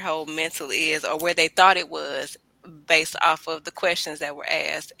 where their whole mental is or where they thought it was based off of the questions that were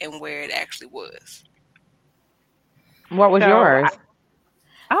asked and where it actually was. What was So, yours?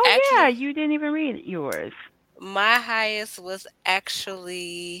 oh yeah, Actually, you didn't even read yours. my highest was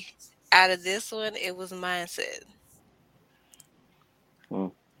actually out of this one, it was mindset.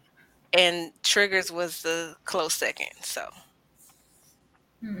 Mm. And triggers was the close second. So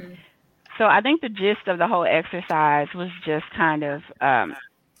Hmm. So I think the gist of the whole exercise was just kind of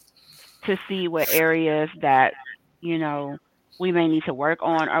to see what areas that, you know, we may need to work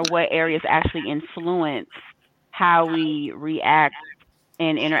on or what areas actually influence how we react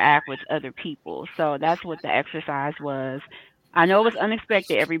and interact with other people. So that's what the exercise was. I know it was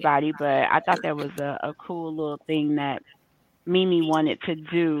unexpected, everybody, but I thought that was a cool little thing that Mimi wanted to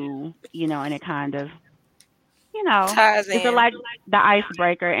do, and it kind of, ties is it in. like the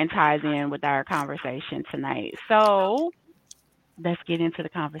icebreaker and ties in with our conversation tonight. So let's get into the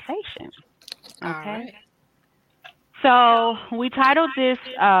conversation. All Okay. right. So we titled this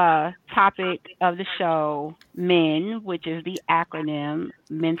topic of the show MEN, which is the acronym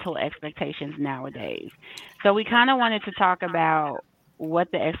Mental Expectations Nowadays. So we kind of wanted to talk about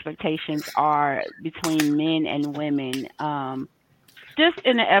what the expectations are between men and women, just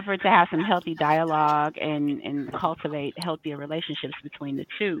in the effort to have some healthy dialogue and cultivate healthier relationships between the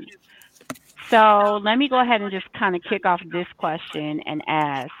two. So let me go ahead and just kind of kick off this question and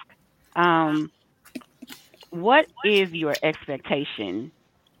ask. Um, what is your expectation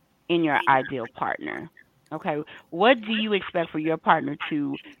in your ideal partner? Okay. What do you expect for your partner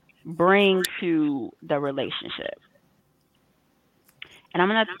to bring to the relationship? And I'm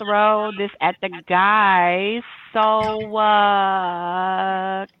going to throw this at the guys. So,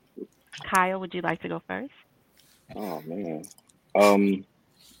 Kyle, would you like to go first? Oh man. Um,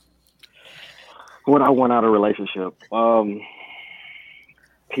 what I want out of a relationship?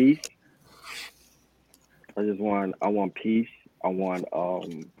 Peace. I want peace. I want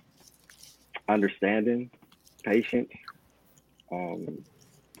understanding, patience, um,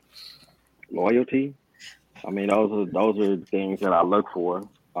 loyalty. I mean, those are things that I look for.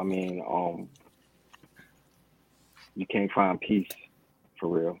 I mean, you can't find peace for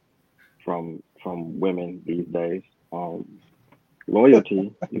real from women these days.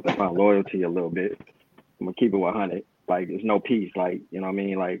 Loyalty, you can find loyalty a little bit. I'm gonna keep it 100. Like, there's no peace. Like, you know what I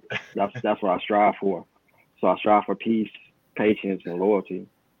mean? Like, that's what I strive for. So I strive for peace, patience, and loyalty.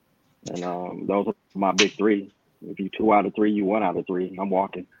 And those are my big three. If you 2 out of 3, you 1 out of 3. I'm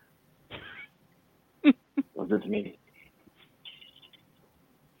walking. That's just me.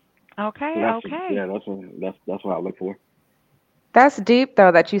 So Okay, that's okay. yeah, that's what I look for. That's deep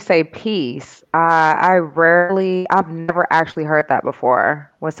though that you say peace. I've never actually heard that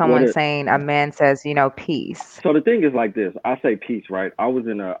before. When What someone it saying a man says, peace. So the thing is like this. I say peace, right? I was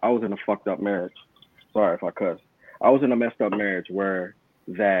in a fucked up marriage. Sorry if I cuss. I was in a messed up marriage where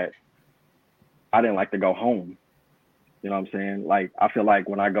that I didn't like to go home. You know what I'm saying? Like, I feel like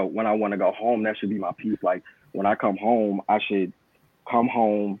when I want to go home, that should be my peace. Like, when I come home, I should come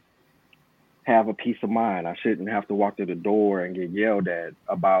home, have a peace of mind. I shouldn't have to walk through the door and get yelled at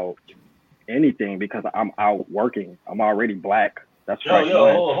about anything because I'm out working. I'm already black. That's Yo, fresh yo,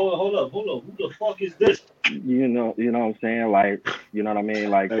 blood. hold up. Who the fuck is this? You know what I'm saying? Like, you know what I mean?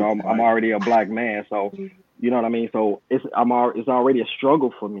 Like, so Thanks, I'm Mike. already a black man, so you know what I mean? So it's already a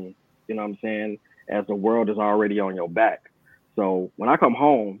struggle for me, you know what I'm saying? As the world is already on your back. So when I come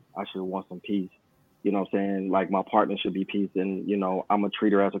home, I should want some peace. You know what I'm saying? Like, my partner should be peace, and I'm gonna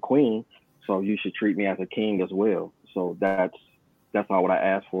treat her as a queen, so you should treat me as a king as well. So that's not what I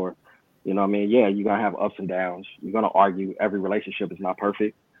asked for. You know what I mean? Yeah, you're gonna have ups and downs. You're gonna argue. Every relationship is not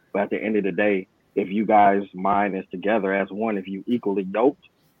perfect, but at the end of the day, if you guys' mind is together as one, if you equally yoked,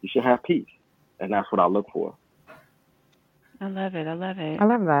 you should have peace, and that's what I look for. I love it. I love it. I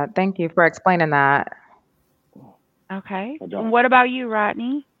love that. Thank you for explaining that. Okay. I don't. What about you,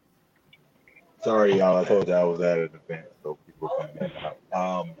 Rodney? Sorry, y'all. I told you I was at an event, so people come in and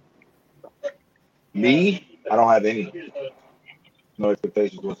out. Me, I don't have any no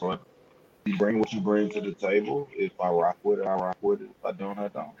expectations whatsoever. You bring what you bring to the table. If I rock with it, I rock with it. If I don't, I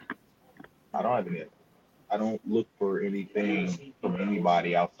don't. I don't have any. I don't look for anything from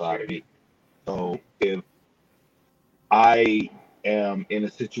anybody outside of me. So if I am in a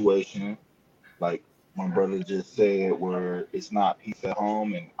situation like my brother just said, where it's not peace at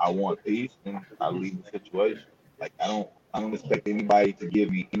home and I want peace, then I leave the situation. Like, I don't expect anybody to give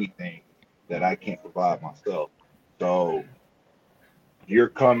me anything that I can't provide myself. So you're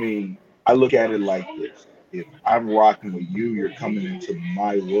coming. I look at it like this: if I'm rocking with you, you're coming into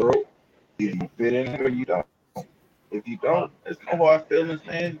my world. Either you fit in it or you don't. If you don't, there's no hard feelings,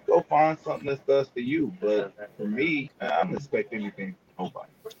 man. Go find something that's best for you. But for me, I don't expect anything from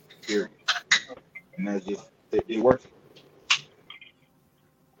nobody. Period. And that's just it works.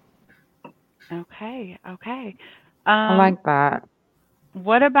 Okay. Okay. I Um, like that.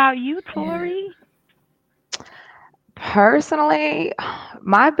 what about you, Yeah. Tori? Personally,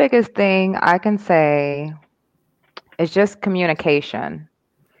 my biggest thing I can say is just communication.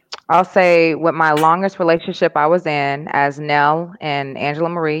 I'll say with my longest relationship I was in as Nell and Angela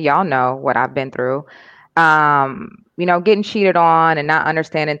Marie, y'all know what I've been through. Getting cheated on and not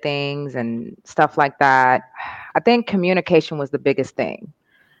understanding things and stuff like that. I think communication was the biggest thing.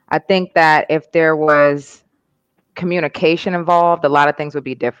 I think that if there was communication involved, a lot of things would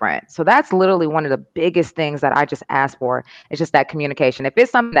be different. So that's literally one of the biggest things that I just ask for. It's just that communication. If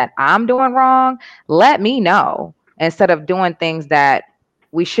it's something that I'm doing wrong, let me know instead of doing things that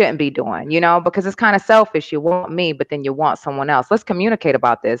we shouldn't be doing, because it's kind of selfish. You want me, but then you want someone else. Let's communicate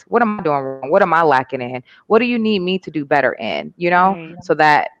about this. What am I doing wrong? What am I lacking in? What do you need me to do better in? Right. So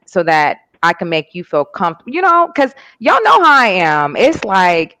that I can make you feel comfortable, because y'all know how I am. It's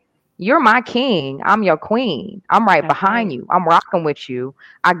like, you're my king. I'm your queen. I'm right That's behind right. you. I'm rocking with you.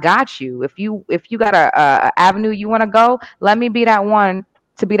 I got you. If you got a avenue you want to go, let me be that one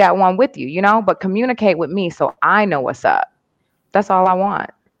to be that one with you. But communicate with me so I know what's up. That's all I want.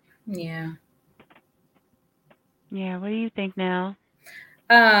 Yeah. Yeah. What do you think now?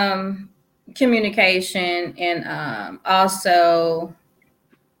 Um, communication and also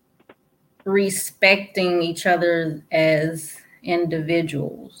respecting each other as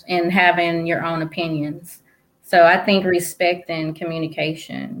individuals and having your own opinions. So I think respect and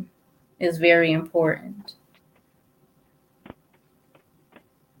communication is very important.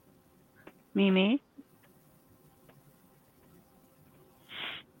 Mimi?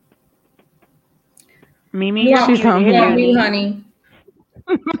 Mimi, You you're want, She's on muted. you want mute. mute, honey?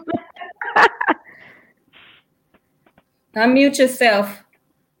 Unmute yourself.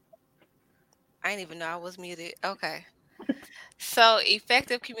 I didn't even know I was muted. Okay. So,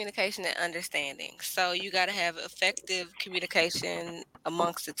 effective communication and understanding. So, you got to have effective communication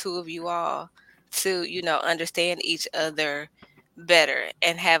amongst the two of you all to, understand each other better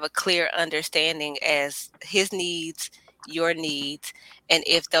and have a clear understanding as his needs, your needs, and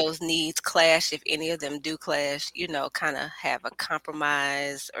if those needs clash, if any of them do clash, kind of have a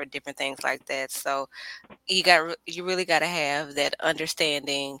compromise or different things like that. So, you really got to have that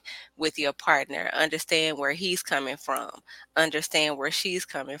understanding with your partner, understand where he's coming from, understand where she's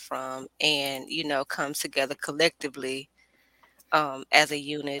coming from, and come together collectively as a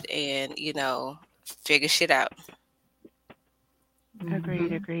unit and figure shit out.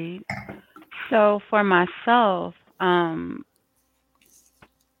 Agreed, Mm-hmm. agreed. So for myself, I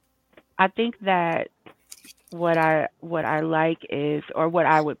think that what I like is, or what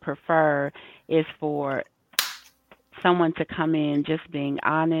I would prefer is for someone to come in just being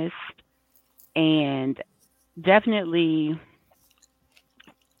honest, and definitely,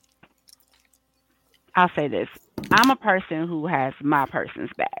 I'll say this. I'm a person who has my person's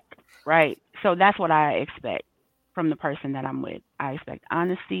back, right? So that's what I expect from the person that I'm with. I expect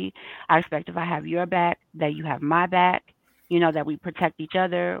honesty. I expect if I have your back, that you have my back, that we protect each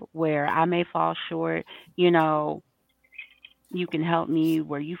other where I may fall short, you know, you can help me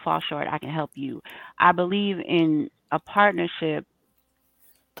where you fall short, I can help you. I believe in a partnership.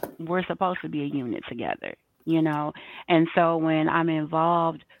 We're supposed to be a unit together, you know? And so when I'm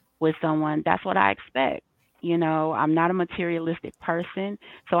involved with someone, that's what I expect. I'm not a materialistic person,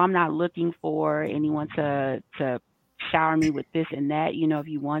 so I'm not looking for anyone to shower me with this and that. If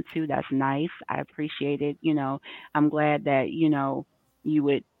you want to, that's nice. I appreciate it. I'm glad that, you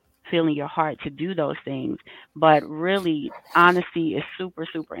would feel in your heart to do those things. But really, honesty is super,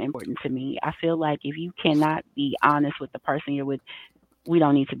 super important to me. I feel like if you cannot be honest with the person you're with, we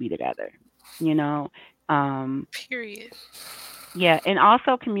don't need to be together, you know? Um, Period. yeah, and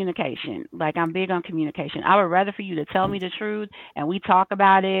also communication. Like, I'm big on communication. I would rather for you to tell me the truth and we talk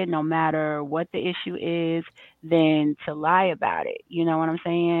about it no matter what the issue is than to lie about it. You know what I'm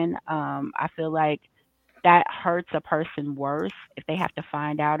saying? I feel like that hurts a person worse if they have to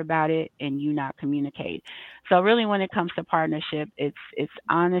find out about it and you not communicate. So really, when it comes to partnership, it's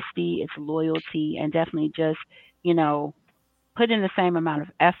honesty, it's loyalty, and definitely just, you know, put in the same amount of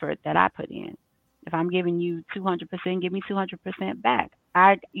effort that I put in. If I'm giving you 200%, give me 200% back.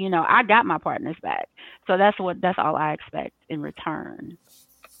 I got my partner's back. So that's all I expect in return.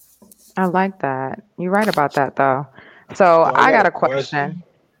 I like that. You're right about that, though. So So I I got got a a question. question.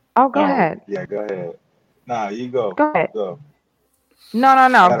 Oh, go Yeah. Oh, ahead. yeah, go ahead. Nah, you go. Go ahead. Go. No, no, I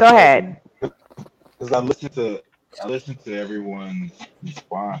no. got a Go question ahead. because I listened to everyone's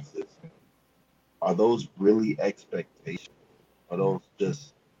responses. Are those really expectations? Are those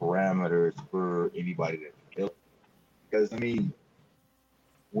just parameters for anybody that feel it? Because I mean,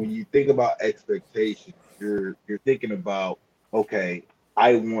 when you think about expectations, you're thinking about, okay,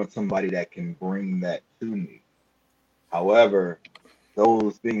 I want somebody that can bring that to me. However,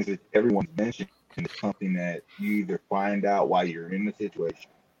 those things that everyone's mentioned is something that you either find out while you're in the situation,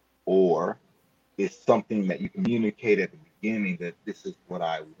 or it's something that you communicate at the beginning that this is what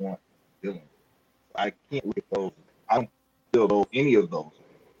I want dealing with. I can't look at those. I don't feel those, any of those.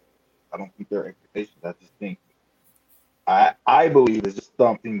 I don't think they're expectations. I just think I believe it's just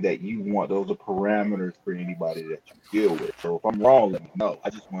something that you want. Those are parameters for anybody that you deal with. So if I'm wrong, let me know. I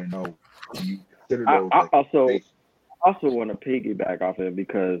just want to know, do you consider I, those I also expectations? also want to piggyback off of it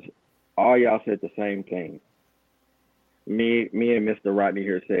because all y'all said the same thing. Me and Mr. Rodney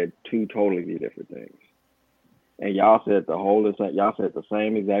here said two totally different things. And y'all said y'all said the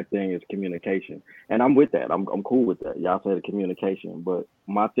same exact thing as communication. And I'm with that. I'm cool with that. Y'all said communication. But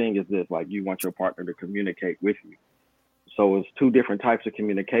my thing is this, like, you want your partner to communicate with you. So it's two different types of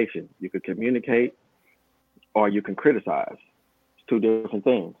communication. You could communicate or you can criticize. It's two different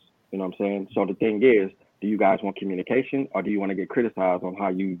things. You know what I'm saying? So the thing is, do you guys want communication or do you want to get criticized on how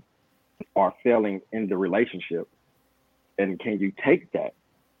you are failing in the relationship? And can you take that?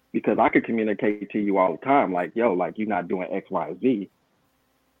 Because I could communicate to you all the time, like, yo, like, you're not doing X, Y, Z.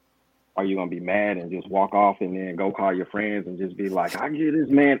 Are you gonna be mad and just walk off and then go call your friends and just be like, I give this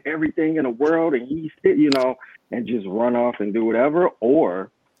man everything in the world and he's fit, and just run off and do whatever?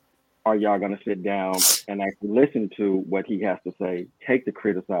 Or are y'all gonna sit down and actually listen to what he has to say, take the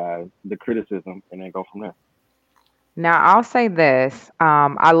criticism, and then go from there? Now, I'll say this.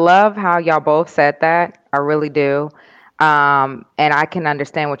 I love how y'all both said that. I really do. And I can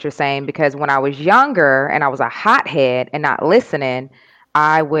understand what you're saying because when I was younger and I was a hothead and not listening,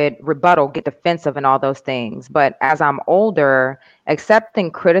 I would rebuttal, get defensive, and all those things. But as I'm older,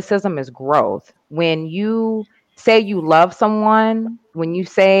 accepting criticism is growth. When you say you love someone, when you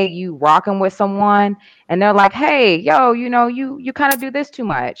say you rocking with someone, and they're like, "Hey, yo, you kind of do this too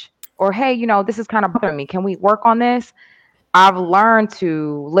much," or "Hey, this is kind of bothering me. Can we work on this?" I've learned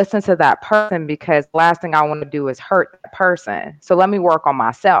to listen to that person because the last thing I want to do is hurt that person. So let me work on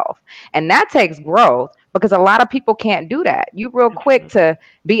myself. And that takes growth because a lot of people can't do that. You real quick Absolutely. to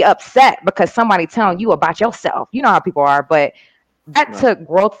be upset because somebody telling you about yourself. You know how people are, but that Right. took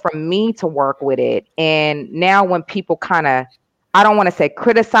growth from me to work with it. And now when people kind of, I don't want to say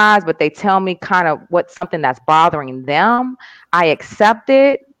criticize, but they tell me kind of what's something that's bothering them, I accept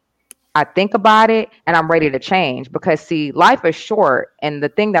it. I think about it and I'm ready to change because see, life is short and the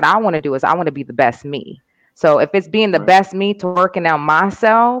thing that I want to do is I want to be the best me. So if it's being the Right. best me to working on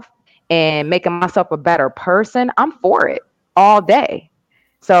myself and making myself a better person, I'm for it all day.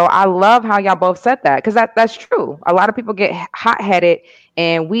 So I love how y'all both said that because that's true. A lot of people get hot-headed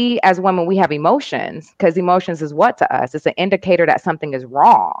and we as women we have emotions because emotions is what to us? It's an indicator that something is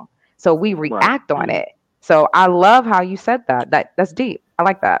wrong. So we Right. react on it. So I love how you said that. That's deep. I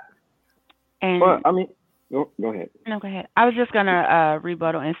like that. Well, And I mean, go ahead. no, go ahead. I was just gonna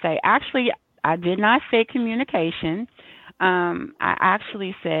rebuttal and say, actually, I did not say communication. I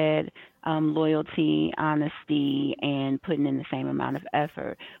actually said loyalty, honesty, and putting in the same amount of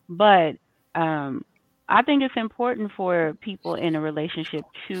effort. But um, I think it's important for people in a relationship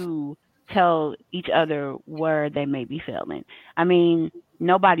to tell each other where they may be failing. I mean,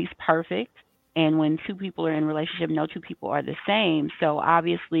 nobody's perfect. And when two people are in a relationship, no two people are the same. So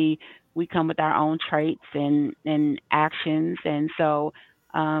obviously, we come with our own traits and actions, and so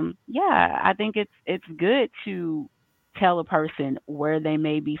yeah, I think it's good to tell a person where they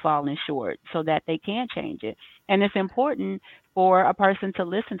may be falling short so that they can change it. And it's important for a person to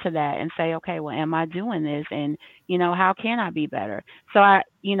listen to that and say, okay, well, am I doing this? And, how can I be better? So I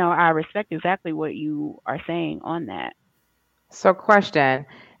respect exactly what you are saying on that. So question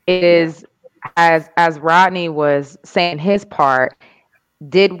Yeah. is as Rodney was saying his part,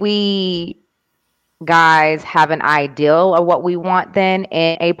 did we guys have an ideal of what we want then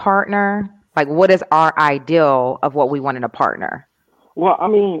in a partner? Like what is our ideal of what we want in a partner? Well, I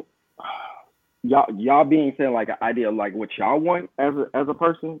mean, y'all being saying like an idea of like what y'all want as a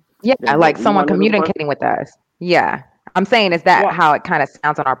person Yeah, than what like we someone want as a person. communicating with us. Yeah. I'm saying is that Well, how it kind of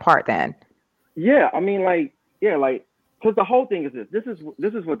sounds on our part then? yeah, I mean, like, yeah, like, because the whole thing is this. This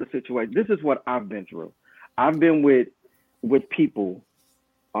is what the situation. This is what I've been through. I've been with people,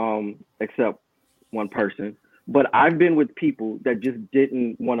 except one person, but I've been with people that just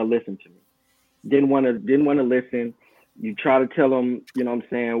didn't want to listen to me. Didn't want to listen. You try to tell them, what I'm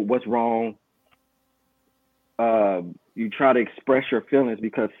saying, what's wrong. You try to express your feelings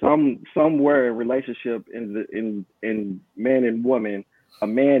because somewhere in relationship in man and woman, a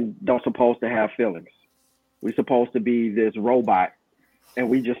man don't supposed to have feelings. We supposed to be this robot, and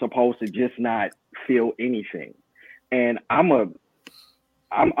we just supposed to just not feel anything. And I'm a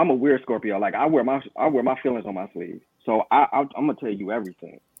weird Scorpio. Like I wear my feelings on my sleeve. So I'm gonna tell you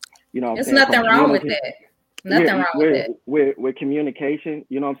everything. You know what I'm There's saying? From nothing wrong with communicate, that. yeah, Nothing wrong with with, that. with communication.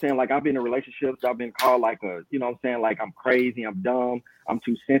 You know what I'm saying? Like I've been in relationships. I've been called like what I'm saying, like I'm crazy, I'm dumb, I'm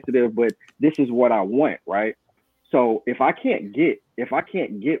too sensitive. But this is what I want, right? So if I can't get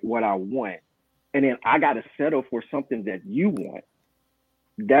what I want, and then I gotta settle for something that you want,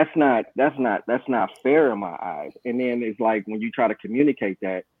 that's not fair in my eyes. And then it's like when you try to communicate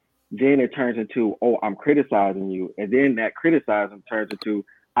that, then it turns into, oh, I'm criticizing you, and then that criticizing turns into,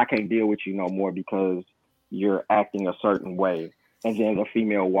 I can't deal with you no more because you're acting a certain way. And then the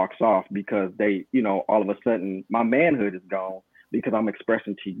female walks off because all of a sudden my manhood is gone because I'm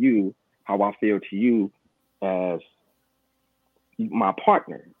expressing to you how I feel to you as my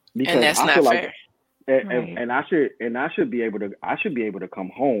partner. And Because that's I not feel like, fair. Right. I should be able to come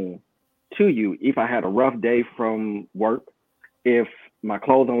home to you if I had a rough day from work, if my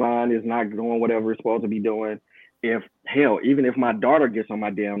clothing line is not doing whatever it's supposed to be doing, if hell, even if my daughter gets on my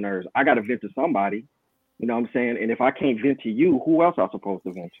damn nerves, I gotta vent to somebody. You know what I'm saying? And if I can't vent to you, who else am I supposed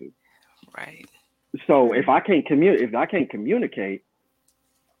to vent to? Right. So True. if I can't communicate,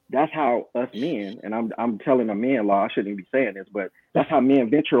 that's how us men, and I'm telling a man law, I shouldn't be saying this, but that's how men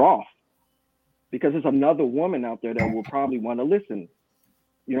venture off because there's another woman out there that will probably want to listen.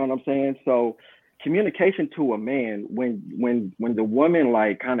 You know what I'm saying? So communication to a man, when the woman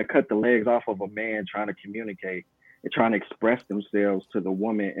like kind of cut the legs off of a man trying to communicate and trying to express themselves to the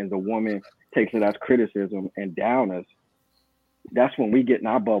woman, and the woman takes it as criticism and down us, that's when we get in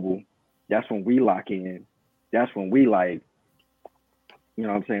our bubble. That's when we lock in. That's when we like, you know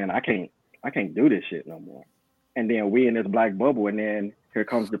what I'm saying? I can't do this shit no more. And then we in this black bubble, and then here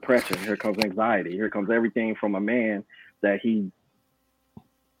comes depression, here comes anxiety, here comes everything from a man that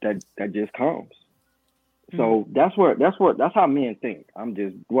that just comes. So that's how men think.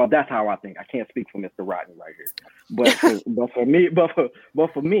 That's how I think. I can't speak for Mr. Rodney right here, but for me,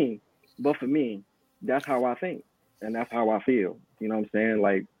 that's how I think, and that's how I feel. You know what I'm saying?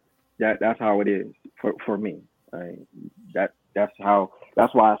 Like that's how it is for me. That's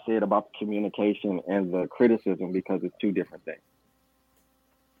why I said about the communication and the criticism, because it's two different things.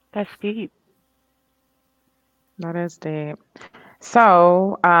 That's deep. That is deep.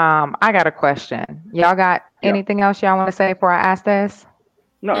 So, I got a question. Y'all got Yeah. anything else y'all want to say before I ask this?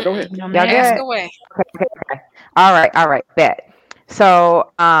 No, go ahead. No, Y'all Ask good? away. Okay. All right, bet.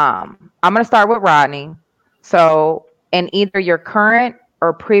 So, I'm gonna start with Rodney. So, in either your current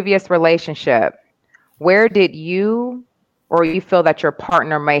or previous relationship, where did you or you feel that your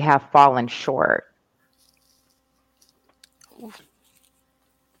partner may have fallen short?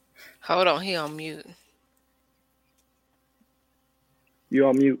 Hold on, he on mute. You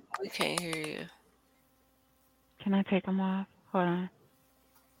on mute? We can't hear you. Can I take him off? Hold on.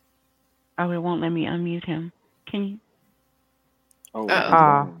 Oh, it won't let me unmute him. Can you? Oh,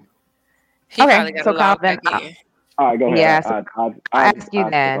 He Okay. probably got to So, Kyle, log then, back in. all right, go ahead. yeah. So I'll ask you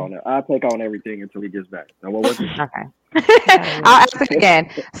take then. on it. I'll take on everything until he gets back. Now, what was it? Okay. I'll ask it again.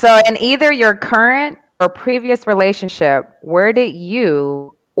 So, in either your current or previous relationship, where did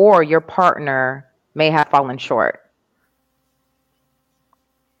you or your partner may have fallen short?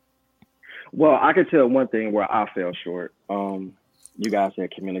 Well, I could tell one thing where I fell short. You guys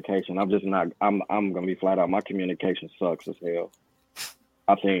said communication. I'm just not. I'm gonna be flat out. My communication sucks as hell.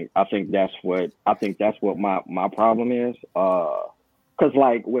 I think that's what my problem is. Cause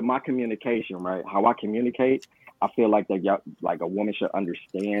like with my communication, right? How I communicate, I feel like like a woman should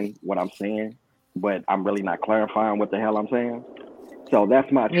understand what I'm saying, but I'm really not clarifying what the hell I'm saying. So that's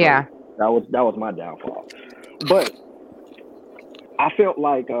my trait. Yeah. That was my downfall. But I felt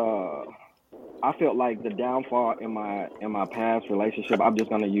like the downfall in my past relationship. I'm just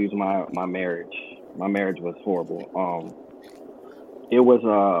gonna use my marriage. My marriage was horrible. It was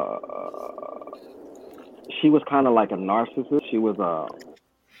she was kind of like a narcissist. She was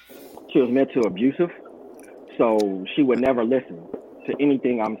mentally abusive, so she would never listen to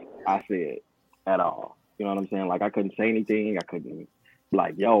anything I said at all. You know what I'm saying? Like I couldn't say anything. I couldn't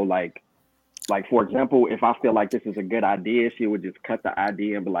like for example, if I feel like this is a good idea, she would just cut the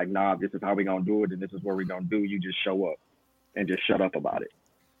idea and be like, nah, this is how we gonna do it, and this is what we're gonna do. You just show up and just shut up about it.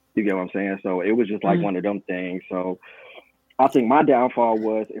 You get what I'm saying? So it was just like one of them things. So I think my downfall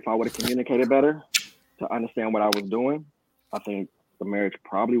was if I would have communicated better to understand what I was doing, I think the marriage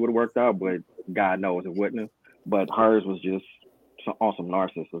probably would have worked out, but God knows it wouldn't have. But hers was just on some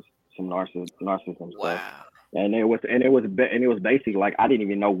narcissism Wow. stuff. And it was basically like I didn't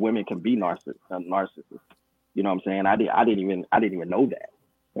even know women can be narcissists. You know what I'm saying? I didn't even know that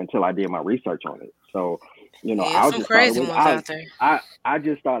until I did my research on it. So, you know, Yeah, I some just crazy thought it was ones out there. I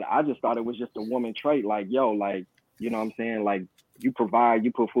just thought it was just a woman trait. Like, yo, like, you know what I'm saying? Like, you provide,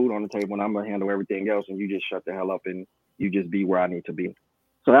 you put food on the table, and I'm gonna handle everything else, and you just shut the hell up and you just be where I need to be.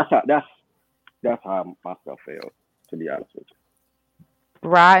 So that's how my stuff failed, to be honest with you.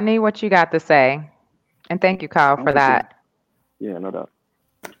 Rodney, what you got to say? And thank you, Kyle, for that. Yeah, no doubt.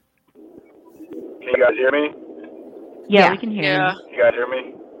 Can you guys hear me? Yeah, we can hear you. You guys hear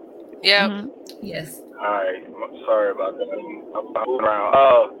me? Yeah. Mm-hmm. Yes. All right. Sorry about that. I'm moving around.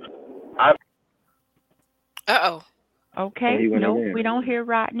 Uh-oh. Okay. Nope, we don't hear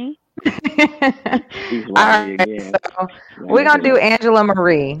Rodney. He's Rodney again. So we're going to do Angela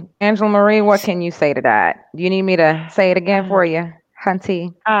Marie. Angela Marie, what can you say to that? Do you need me to say it again for you,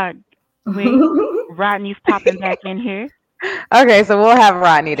 Hunty? Wait, Rodney's popping back in here. Okay, so we'll have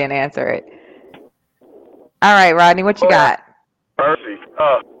Rodney then answer it. All right, Rodney, what you got? Mercy.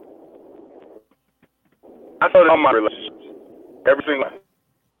 I failed in all my relationships. Every single one.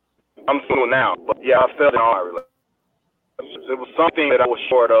 I'm single now, but yeah, I failed in all my relationships. It was something that I was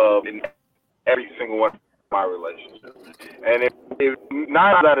short of in every single one of my relationships. And if 9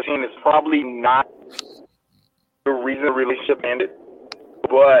 out of 10 is probably not the reason the relationship ended,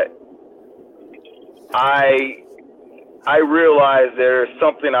 but I I realize there's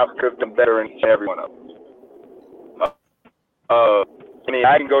something I've could have done better in each and every one of them. I mean,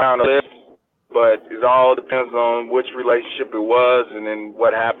 I can go down the list, but it all depends on which relationship it was and then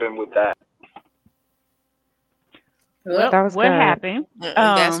what happened with that. Well, That was what good. happened?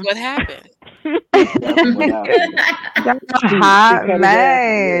 And that's Um, what happened. That's what happened. Y'all a She hot cut his ass.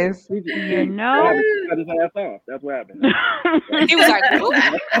 Yeah, mess. you see what know. happened. She cut his ass off. That's what happened. He was like, bloop.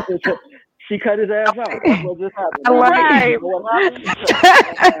 She cut his ass off. That's what just happened. I You like know, Right. you know what happened? That's what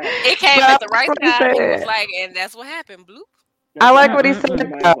happened. It came Well, at the that's right what he time. He was said. like, and that's what happened, bloop. I That's what like what he happened. She said cut Mm-mm-mm.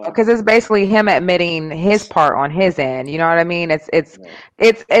 my ass though, off. because it's basically him admitting his part on his end. You know what I mean? Right.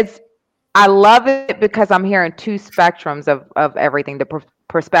 It's. I love it because I'm hearing two spectrums of everything. The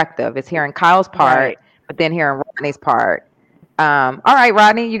perspective is hearing Kyle's part, Right. but then hearing Rodney's part. All right,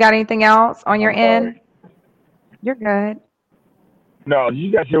 Rodney, you got anything else on your I'm sorry. end? You're good. No,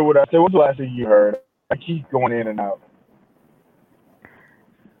 you guys hear what I said? What's the last thing you heard? I keep going in and out.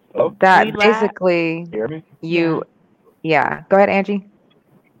 Hello? We That laugh. basically Hear me? you. Yeah. Yeah. Go ahead, Angie.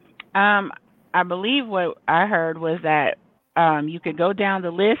 Um, I believe what I heard was that you could go down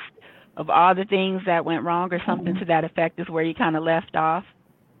the list of all the things that went wrong or something to that effect is where you kind of left off.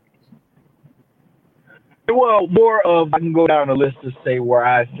 Well, more of I can go down the list to say where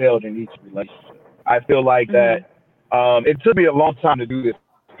I failed in each relationship. I feel like that Mhm. it took me a long time to do this.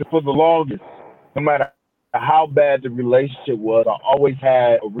 'Cause for the longest, no matter how bad the relationship was, I always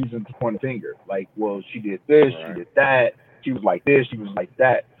had a reason to point a finger. Like, well, she did this, she Right. did that, she was like this, she was like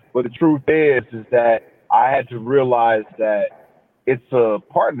that. But the truth is that I had to realize that it's a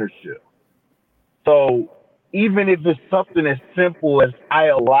partnership. So even if it's something as simple as I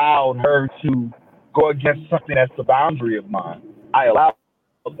allowed her to go against something that's the boundary of mine, I allowed that.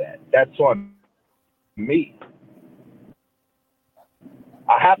 That's on me. I have to say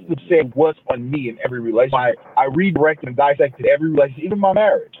what's on me in every relationship. I redirected and dissected every relationship, even my marriage, my ex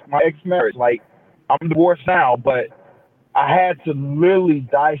marriage. Like, I'm divorced now, but I had to literally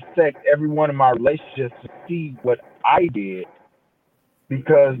dissect every one of my relationships to see what I did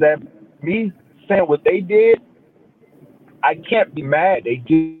because that me saying what they did, I can't be mad. They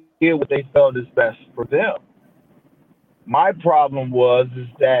did what they felt is best for them. My problem is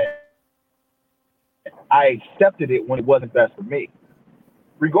that I accepted it when it wasn't best for me,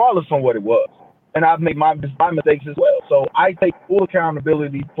 regardless on what it was. And I've made my mistakes as well. So I take full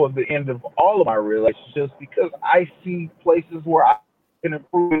accountability for the end of all of my relationships because I see places where I can improve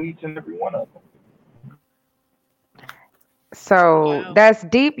in each and every one of them. So Wow. that's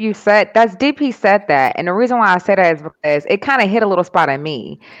deep. That's deep. He said that, and the reason why I say that is because it kind of hit a little spot in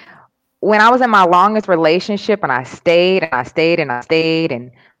me when I was in my longest relationship, and I stayed and I stayed and I stayed,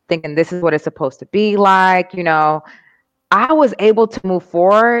 and thinking this is what it's supposed to be like. I was able to move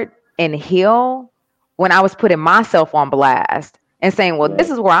forward and heal when I was putting myself on blast and saying, well, this Right.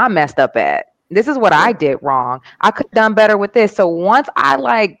 is where I messed up at. This is what I Right. did wrong. I could have done better with this. So once I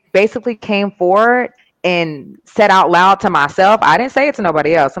like basically came forward and said out loud to myself, I didn't say it to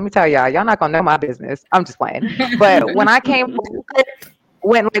nobody else. Let me tell y'all not gonna know my business. I'm just playing. But when I came forward,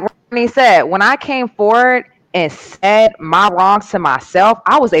 when like Ronnie said, when I came forward and said my wrongs to myself,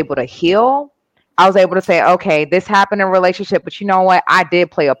 I was able to heal. I was able to say, okay, this happened in a relationship, but you know what? I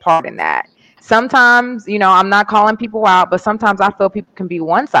did play a part in that. Sometimes, I'm not calling people out, but sometimes I feel people can be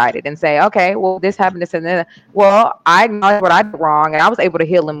one sided and say, okay, well, this happened, this and that. Well, I acknowledge what I did wrong and I was able to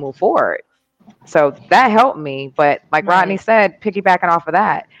heal and move forward. So that helped me. But like Rodney Right. said, piggybacking off of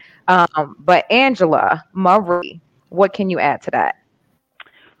that. But Angela Marie, what can you add to that?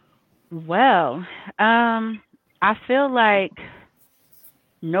 Well, I feel like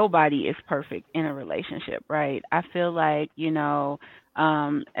nobody is perfect in a relationship, right? I feel like,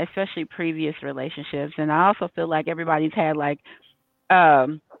 especially previous relationships, and I also feel like everybody's had like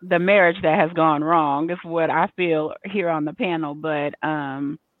the marriage that has gone wrong is what I feel here on the panel. But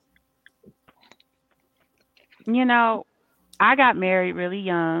you know, I got married really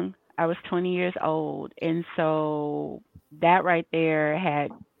young. I was 20 years old, and so that right there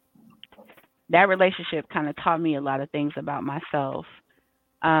had that relationship kind of taught me a lot of things about myself.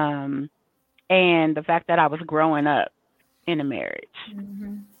 Um and the fact that I was growing up in a marriage.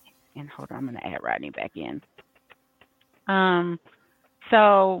 And hold on, I'm going to add Rodney back in. Um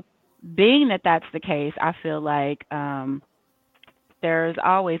so being that that's the case, I feel like there's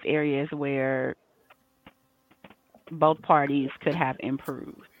always areas where both parties could have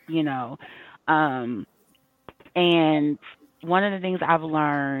improved. Um, and one of the things I've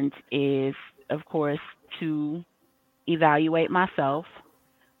learned is, of course, to evaluate myself,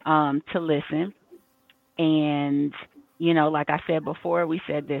 to listen, and like I said before, we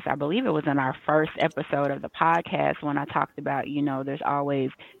said this, I believe it was in our first episode of the podcast when I talked about, there's always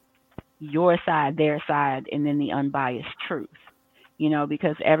your side, their side, and then the unbiased truth.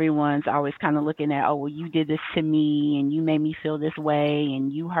 Because everyone's always kind of looking at, oh, well, you did this to me and you made me feel this way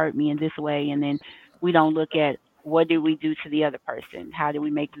and you hurt me in this way. And then we don't look at what did we do to the other person? How do we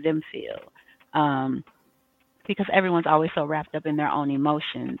make them feel? Um, because everyone's always so wrapped up in their own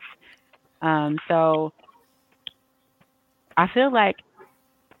emotions. So I feel like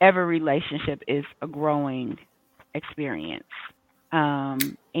every relationship is a growing experience.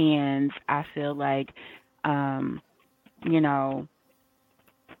 And I feel like, um, you know,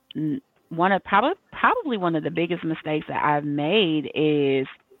 one of probably one of the biggest mistakes that I've made is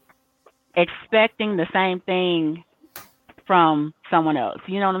expecting the same thing from someone else.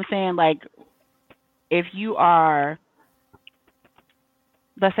 You know what I'm saying? Like if you are,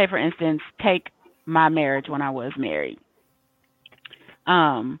 let's say for instance, take my marriage when I was married.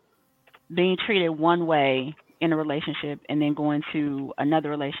 Um, being treated one way in a relationship and then going to another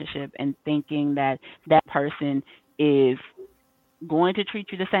relationship and thinking that that person is going to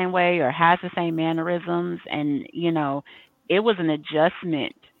treat you the same way or has the same mannerisms, and it was an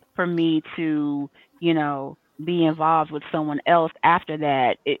adjustment for me to be involved with someone else after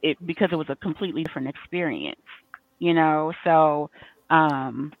that, because it was a completely different experience. So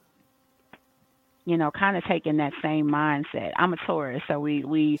um kind of taking that same mindset. I'm a Taurus, so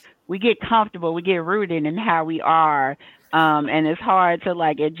we get comfortable, we get rooted in how we are, and it's hard to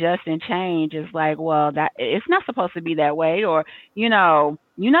like adjust and change. It's like, well, that it's not supposed to be that way, or you're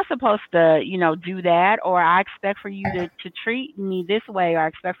not supposed to, do that, or I expect for you to treat me this way, or I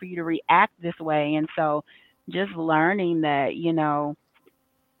expect for you to react this way, and so just learning that,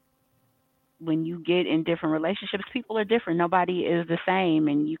 when you get in different relationships, people are different. Nobody is the same,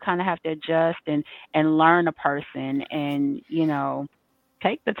 and you kind of have to adjust and learn a person, and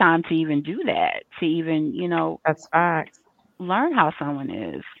take the time to even do that, to even That's facts. learn how someone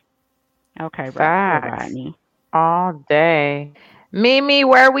is. Okay, go ahead, Facts. Rodney. All day. Mimi,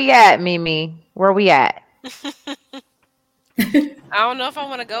 where we at, Mimi? Where we at? I don't know if I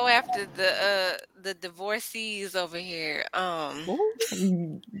want to go after the divorcees over here.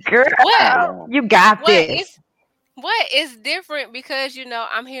 Girl, What Yeah. you got what this. is what is different because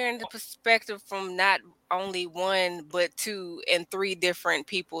I'm hearing the perspective from not only one but two and three different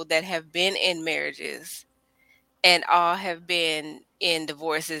people that have been in marriages and all have been in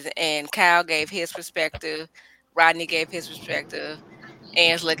divorces, and Kyle gave his perspective, Rodney gave his perspective,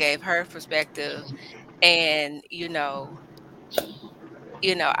 Angela gave her perspective, and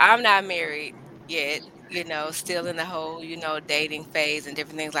I'm not married yet, still in the whole, dating phase and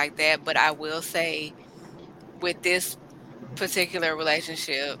different things like that. But I will say with this particular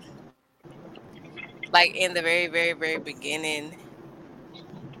relationship, like in the very, very, very beginning,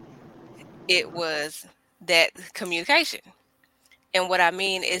 it was that communication. And what I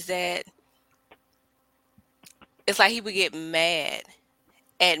mean is that it's like he would get mad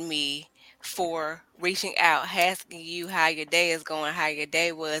at me for reaching out, asking you how your day is going, how your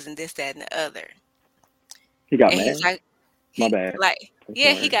day was, and this, that, and the other. He got And he's mad. like, My he bad. like, I'm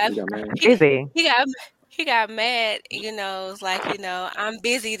yeah, sorry. He got mad. he Crazy. he got he got mad. It's like, I'm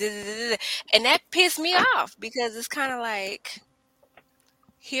busy, da, da, da, da. And that pissed me off because it's kind of like,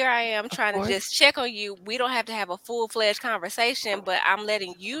 here I am Of trying to course. just check on you. We don't have to have a full-fledged conversation, but I'm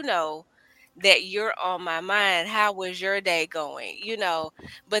letting you know that you're on my mind. How was your day going?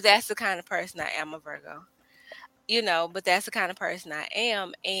 But that's the kind of person I am, a Virgo. But that's the kind of person I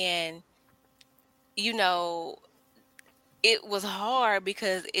am. And, you know, it was hard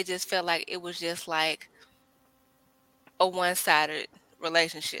because it just felt like it was just like a one-sided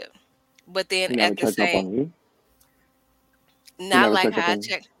relationship. But then He never at the checked up same, on you. He not never like checked up how I on you.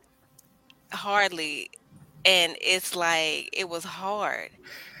 checked, hardly. And it's like it was hard.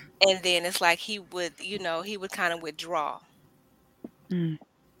 And then it's like he would kind of withdraw. Mm.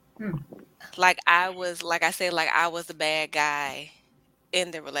 Like I said, like I was the bad guy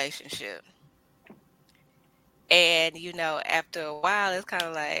in the relationship. And, after a while, it's kind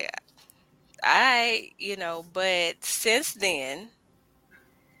of like, but since then,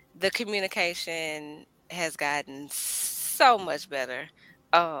 the communication has gotten so much better.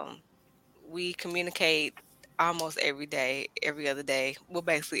 Um, we communicate almost every day, every other day. Well,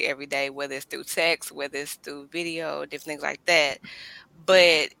 basically every day, whether it's through text, whether it's through video, different things like that.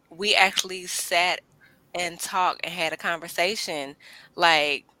 But we actually sat and talked and had a conversation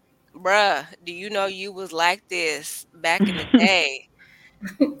like, bruh, do you know you was like this back in the day?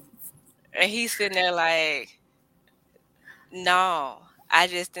 And he's sitting there like, no, I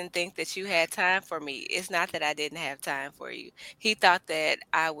just didn't think that you had time for me. It's not that I didn't have time for you. He thought that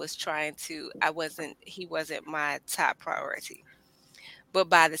I was trying to, he wasn't my top priority. But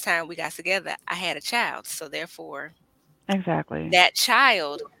by the time we got together, I had a child. So therefore, Exactly. that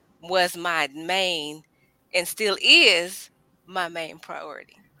child was my main and still is my main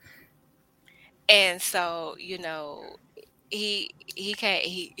priority. And so,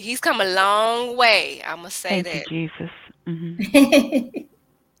 he's come a long way. I'm gonna say Thank you, that. Jesus. Hmm.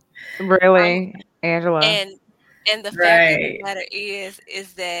 Um, Really, Angela? and and the fact of the Right. matter is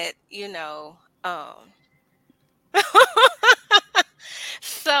that,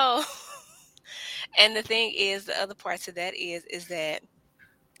 so and the thing is, the other part to that is that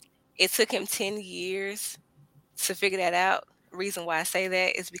it took him 10 years to figure that out. Reason why I say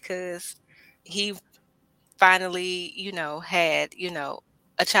that is because he finally, had,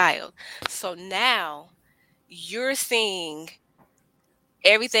 a child. So now you're seeing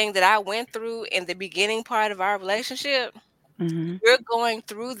everything that I went through in the beginning part of our relationship. Hmm. You're going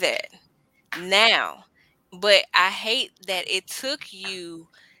through that now. But I hate that it took you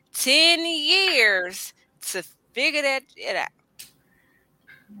 10 years to figure that it out.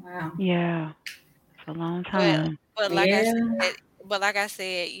 Wow. Yeah, it's a long But time. but like I Yeah.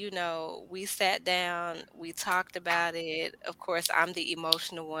 said, we sat down, we talked about it. Of course, I'm the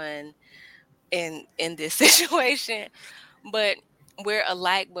emotional one in this situation, but we're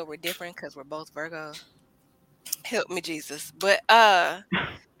alike, but we're different because we're both Virgo. Help me, Jesus.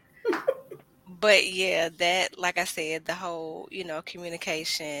 But yeah, that, like I said, the whole,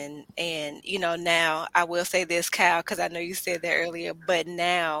 communication. And now I will say this, Kyle, because I know you said that earlier, but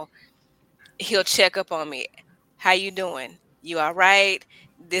now he'll check up on me. How you doing? You all right?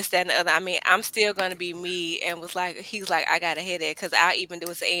 This, that, and the other. I mean, I'm still gonna be me. And he's like, I got a headache, because I'll even do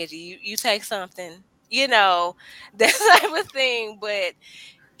it to Angie. You take something, that type of thing. But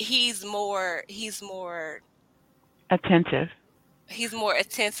Attentive. he's more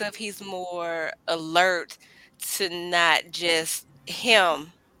attentive. He's more alert to not just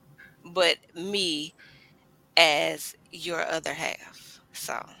him, but me as your other half.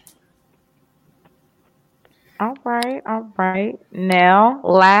 So All right, all right. Now,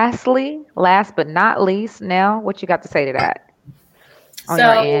 lastly, last but not least, Nell, what you got to say to that on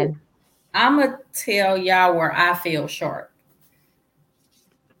your So end? I'm gonna tell y'all where I feel short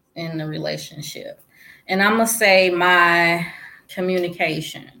in the relationship, and I'm gonna say my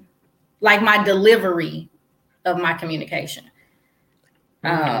communication, like my delivery of my communication.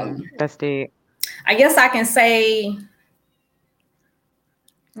 That's deep. I guess I can say,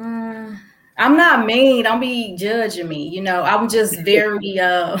 I'm not mean. Don't be judging me. I'm just very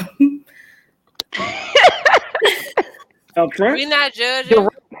Upfront. we're not judging.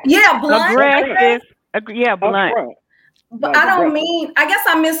 Direct. yeah, blunt, I guess. Aggressive. Yeah, blunt. Upfront. But Like I don't aggressive. mean, I guess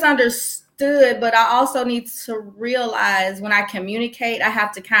I misunderstood, but I also need to realize when I communicate, I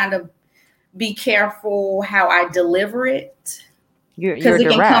have to kind of be careful how I deliver it You're because it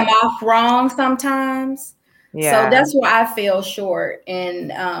can come direct. off wrong sometimes. So Yeah. that's where I feel short.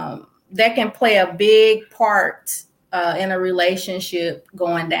 And that can play a big part in a relationship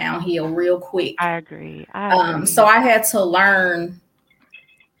going downhill real quick. I agree. I So agree. I had to learn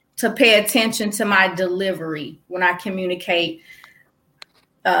to pay attention to my delivery when I communicate.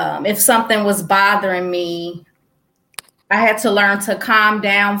 If something was bothering me, I had to learn to calm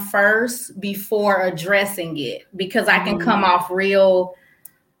down first before addressing it because I can Hmm. come off real,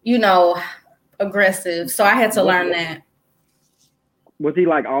 you know, aggressive. So I had to Was learn that. was he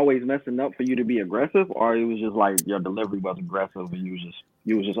like always messing up for you to be aggressive, or it was just like your delivery was aggressive and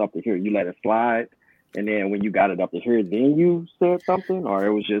you was just up to here, you let it slide, and then when you got it up to here, then you said something, or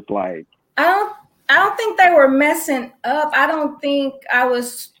it was just like I don't I don't think they were messing up. I don't think I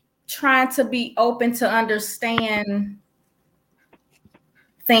was trying to be open to understand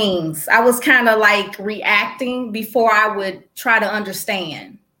things. I was kind of like reacting before I would try to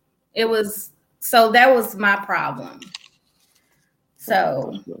understand. It was so that was my problem.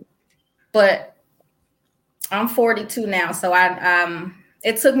 that's So, good. but I'm 42 now, so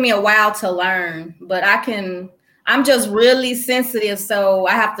it took me a while to learn, but I'm just really sensitive, so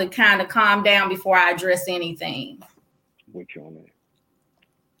I have to kind of calm down before I address anything. With you on that.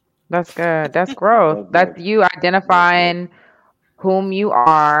 That's good. That's growth. That's That's dope. you That's dope. identifying whom you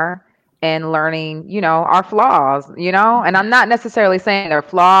are and learning, our flaws, And I'm not necessarily saying they're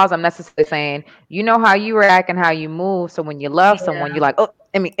flaws. I'm necessarily saying, how you react and how you move. So when you love someone, you're Yeah, like, oh,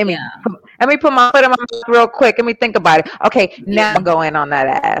 yeah, let me put my foot in my mouth real quick. Let me think about it. Okay, now yeah, I'm going to go in on that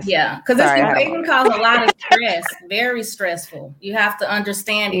ass. yeah. Because Sorry, I had a it can moment. cause a lot of stress, very stressful. You have to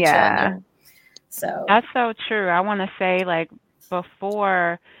understand each other. Yeah. So, That's so true. I want to say, like,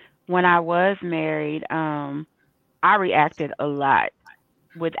 before, when I was married, I reacted a lot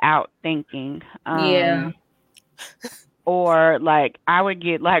without thinking. Yeah. Or like I would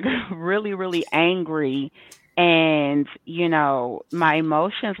get like really, really angry, and my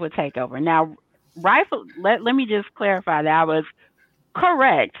emotions would take over. Now, let me just clarify that I was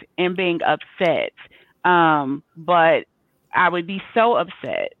correct in being upset. But I would be so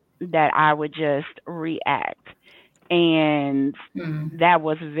upset that I would just react. And Mm. that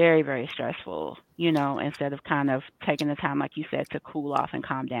was very, very stressful, instead of kind of taking the time, like you said, to cool off and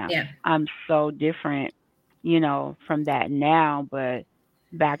calm down. Yeah. I'm so different, from that now, but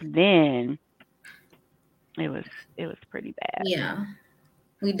back then it was pretty bad. Yeah.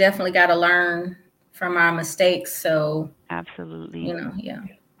 We definitely got to learn from our mistakes. So, Absolutely. yeah.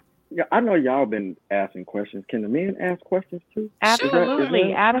 Yeah, I know y'all been asking questions. Can the men ask questions too?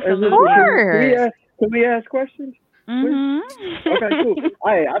 Absolutely. Is Absolutely. Of that, course. can we ask questions? Mhm. Okay, cool.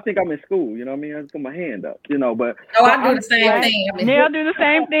 I think I'm in school. You know what I mean? I just put my hand up. But Oh, so I do I'm the same like, thing. I mean, Neil do the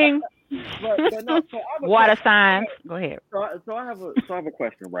same thing. but no. So I have a Water question. signs. Go ahead. So I have a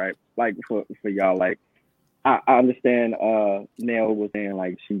question, right? Like for y'all, like I understand. Nell was saying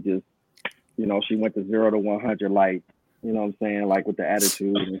like she just she went to 0 to 100, like what I'm saying, like with the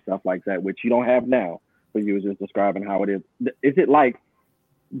attitude and stuff like that, which you don't have now. But you was just describing how it is. Is it like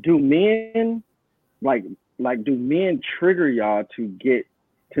do men like do men trigger y'all to get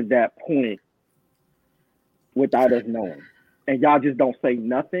to that point without us knowing, and y'all just don't say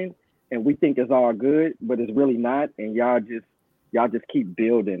nothing, and we think it's all good, but it's really not, and y'all just keep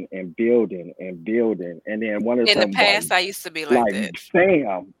building and building and building, and then one of In the them past, I used to be like that.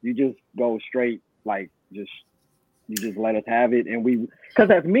 bam, you just go straight, like you just let us have it, and because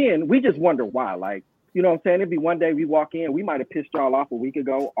as men we just wonder why, like what I'm saying, it'd be one day we walk in, we might have pissed y'all off a week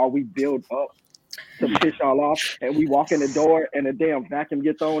ago, or we build up to piss y'all off, and we walk in the door and a damn vacuum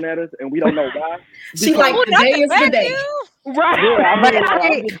get thrown at us, and we don't know why. she like Oh, not today the is the day. vacuum. Right. Yeah, I But mean,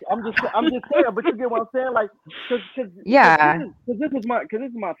 like, I'm just saying, but you get what I'm saying, like, because yeah, this is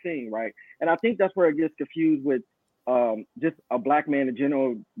my thing, right? And I think that's where it gets confused with just a black man in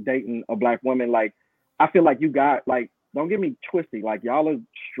general dating a black woman. Like, I feel like you got like, don't get me twisted, like y'all are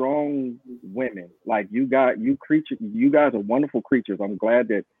strong women, like you guys are wonderful creatures. I'm glad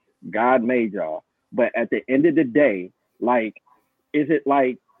that God made y'all, but at the end of the day, like, is it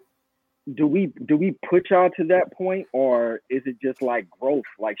like, do we put y'all to that point, or is it just like growth,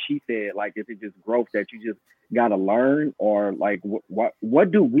 like she said, like is it just growth that you just gotta learn, or like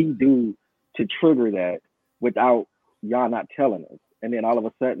what do we do to trigger that without y'all not telling us, and then all of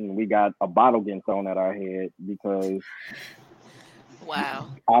a sudden we got a bottle getting thrown at our head because Wow.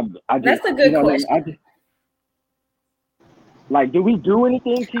 I just That's a good what I mean? question. I just like, do we do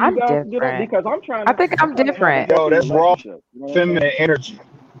anything to you I'm guys to get up? different. Because I think I'm I'm trying to have a different. Yo, healthy that's raw relationship. You know what I'm saying? feminine energy.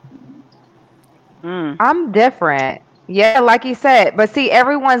 Mm. I'm different. Yeah, like you said. But see,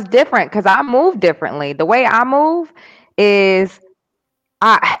 everyone's different because I move differently. The way I move is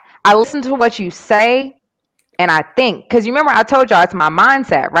I listen to what you say and I think. Because you remember I told y'all it's my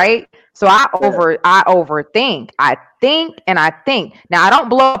mindset, right? So Yeah. I overthink. I think and I think. Now I don't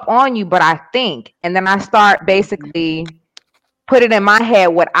blow up on you, but I think. And then I start basically put it in my head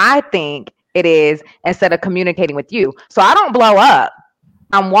what I think it is instead of communicating with you. So I don't blow up.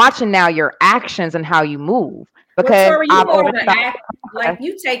 I'm watching now your actions and how you move Well, because Tori, you I've more of an overthought. act. Like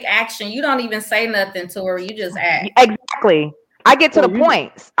you take action. You don't even say nothing, Tori. You just act. Exactly. I get to So the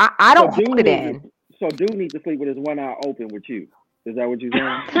points. I so don't hold it in. dude needs to sleep with his one eye open with you. Is that what you're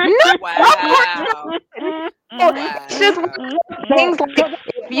saying? No, of course Wow. not. It's just one Wow. of those things like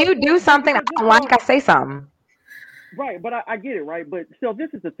if you do something I don't like, I say something. Right, but I get it, right? But still, this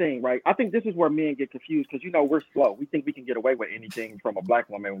is the thing, right? I think this is where men get confused because we're slow. We think we can get away with anything from a black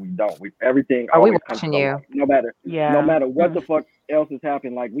woman. We don't. Everything Are we always comes to watching the you? light, no Yeah. matter what the fuck else has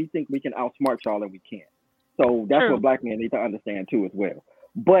happened. Like we think we can outsmart y'all and we can't. So that's what True. black men need to understand too, as well.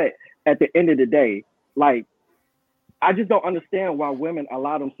 But at the end of the day, like I just don't understand why women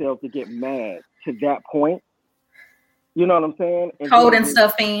allow themselves to get mad to that point. You know what I'm saying? And then Holding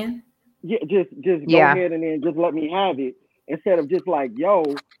stuff in. yeah, just go Yeah. ahead and then just let me have it instead of just like,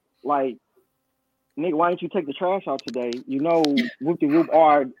 yo, like, nigga, why didn't you take the trash out today? Whoop de whoop,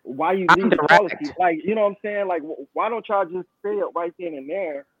 or why you I'm leave the toilet seat? direct. Like, you know what I'm saying? Like, why don't y'all just say it right then and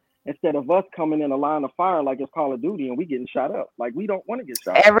there instead of us coming in a line of fire like it's Call of Duty and we getting shot up? Like, we don't want to get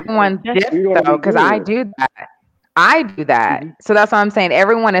shot up. Everyone's Just We different want to though, be because I good. do that. I do that. Mm-hmm. So that's what I'm saying.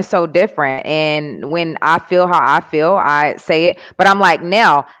 Everyone is so different. And when I feel how I feel, I say it. But I'm like,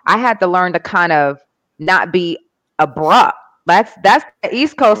 now I had to learn to kind of not be abrupt. That's the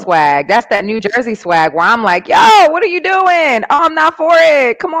East Coast swag. That's that New Jersey swag where I'm like, yo, what are you doing? Oh, I'm not for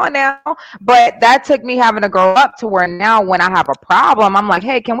it. Come on now. But that took me having to grow up to where now when I have a problem, I'm like,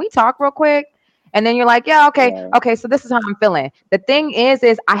 hey, can we talk real quick? And then you're like, yeah, okay, Right. okay. So this is how I'm feeling. The thing is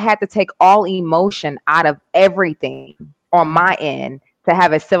I had to take all emotion out of everything on my end to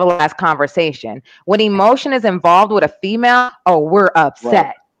have a civilized conversation. When emotion is involved with a female, oh, we're Right.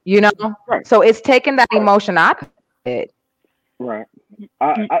 upset. You know. Right. So it's taking that Right. emotion out of it. Right.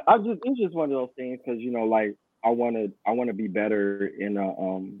 I just it's just one of those things because like I want to be better in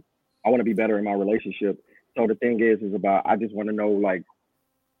I want to be better in my relationship. So the thing is about I just want to know like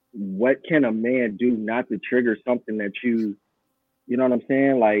what can a man do not to trigger something that you know what I'm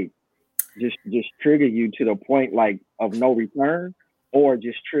saying, like just trigger you to the point like of no return, or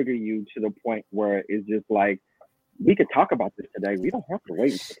just trigger you to the point where it's just like we could talk about this today. We don't have to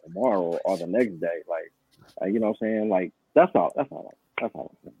wait until tomorrow or the next day. Like, you know what I'm saying? Like, that's all. That's all. That's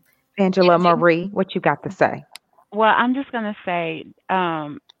all. I'm saying. Angela Marie, what you got to say? Well, I'm just gonna say,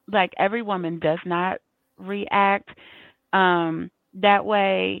 like every woman does not react that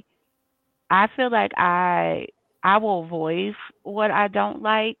way. I feel like I will voice what I don't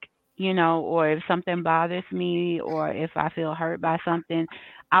like, or if something bothers me or if I feel hurt by something,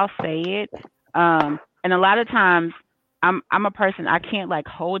 I'll say it. And a lot of times I'm a person I can't like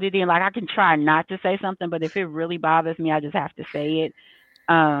hold it in. Like I can try not to say something, but if it really bothers me, I just have to say it.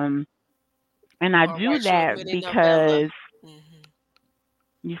 Um and I Or do write you a that mini novella. because Hmm.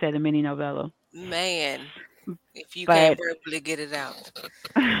 you said a mini novella. Man, if you can't But verbally get it out.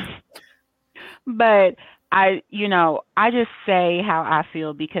 but I just say how I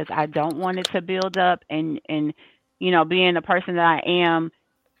feel because I don't want it to build up, and being the person that I am,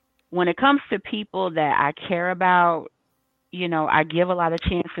 when it comes to people that I care about, I give a lot of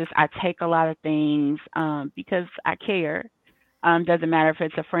chances, I take a lot of things because I care. Doesn't matter if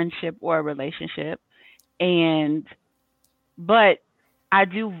it's a friendship or a relationship. And but I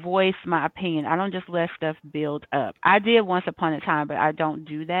do voice my opinion. I don't just let stuff build up. I did once upon a time, but I don't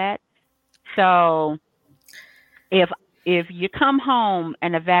do that. So if you come home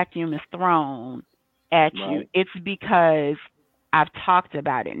and a vacuum is thrown at you, Right. it's because I've talked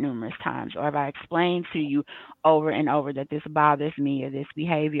about it numerous times, or have I explained to you over and over that this bothers me, or this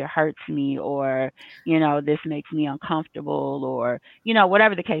behavior hurts me, or this makes me uncomfortable, or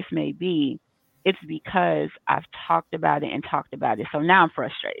whatever the case may be. It's because I've talked about it and talked about it. So now I'm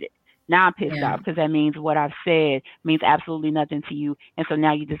frustrated. Now I'm pissed Yeah. off because that means what I've said means absolutely nothing to you, and so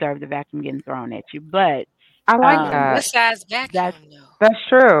now you deserve the vacuum getting thrown at you. But I like What um, that. size that's vacuum though? That's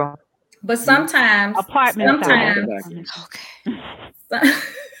true. But Mm. apartment size. Astronomical sometimes, vacuum. Okay.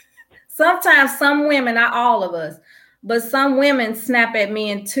 sometimes some women, not all of us, but some women snap at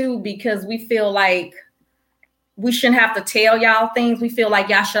men too because we feel like we shouldn't have to tell y'all things. We feel like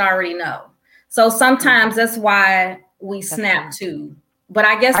y'all should already know. So True. sometimes that's why we That's snap true. too. But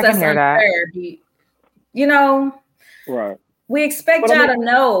I guess I can that's hear that. unfair. You know, Right. we expect But I y'all mean, to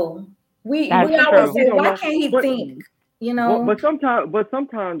know. That's We always true. say, we don't why know. can't he But think? You but know, but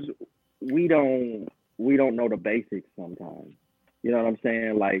sometimes we don't know the basics sometimes. You know what I'm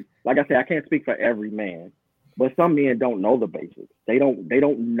saying? Like I said, I can't speak for every man, but some men don't know the basics. They don't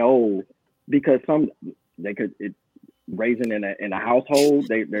know because some they could raising in a household.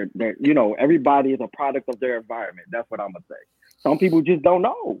 They're everybody is a product of their environment. That's what I'm gonna say. Some people just don't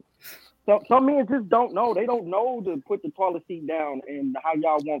know. Some men just don't know. They don't know to put the toilet seat down and how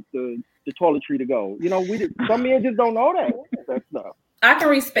y'all want the toiletry to go. Some men just don't know that stuff. I can They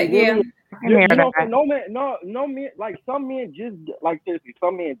respect. Yeah, really, I can hear what I'm saying. that. No man. Like some men just like seriously,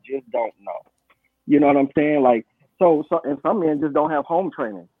 some men just don't know. You know what I'm saying? Like and some men just don't have home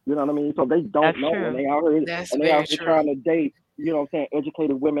training. You know what I mean? So they That's don't know, and true. That's they very out here true. trying to date. You know what I'm saying?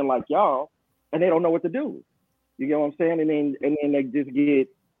 Educated women like y'all, and they don't know what to do. You get what I'm saying? And then they just get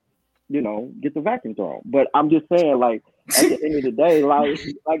the vacuum thrown. But I'm just saying, like at the end of the day,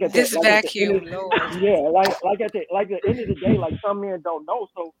 like at the This like at the end of vacuum, Lord. yeah, like at the end of the day, like some men don't know.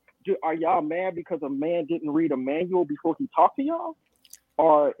 So are y'all mad because a man didn't read a manual before he talked to y'all,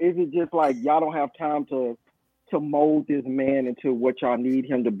 or is it just like y'all don't have time to mold this man into what y'all need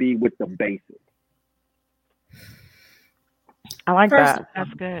him to be with the basics? I like first of that. all,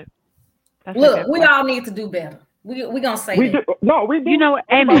 That's good. That's a look, good we question. all need to do better. We gonna say We do that. no, we You do. know what?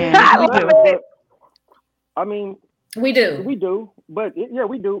 Everybody needs Amen. to I do We love better, do. it. but I mean, We do. we do, but yeah,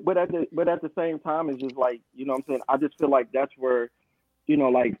 we do. But at the same time, it's just like what I'm saying. I just feel like that's where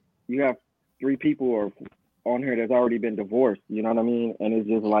like you have three people or on here that's already been divorced. You know what I mean? And it's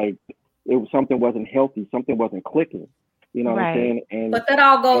just like something wasn't healthy, something wasn't clicking. You know what I'm Right. saying? And But that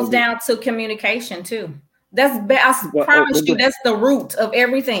all goes and down to communication too. I promise you, that's the root of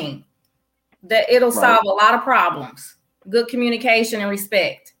everything. That it'll solve a lot of problems. Good communication and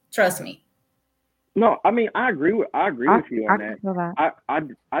respect. Trust me. No, I mean I agree with you on that.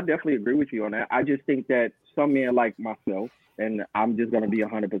 I definitely agree with you on that. I just think that some men like myself, and I'm just gonna be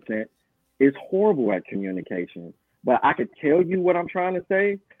 100%, is horrible at communication. But I could tell you what I'm trying to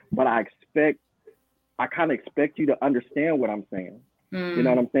say, but I kind of expect you to understand what I'm saying. You know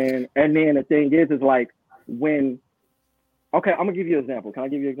what I'm saying? And then the thing is like when, okay, I'm gonna give you an example. Can I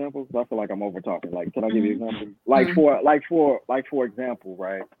give you an example? Because I feel like I'm over talking. Like, can I give you an example? For example,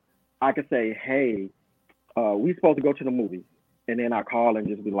 right? I could say, hey, we supposed to go to the movie, and then I call and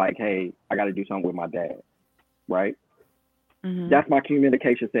just be like, hey, I got to do something with my dad, right? That's my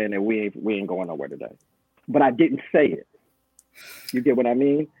communication saying that we ain't going nowhere today, but I didn't say it. You get what I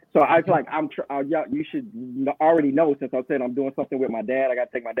mean? So I feel like you should already know, since I said I'm doing something with my dad. I got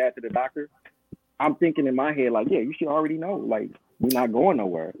to take my dad to the doctor. I'm thinking in my head like, yeah, you should already know, like we're not going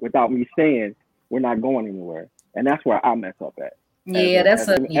nowhere without me saying we're not going anywhere, and that's where I mess up at. Yeah, as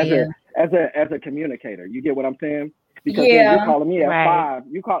a communicator. You get what I'm saying? Because then you're calling me at 5.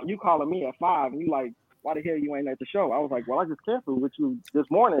 You calling me at 5, and you like, why the hell you ain't at the show? I was like, well, I just canceled with you this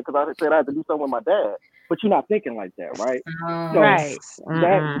morning because I said I had to do something with my dad. But you're not thinking like that, right?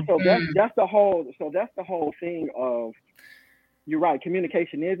 That's the whole thing of, you're right.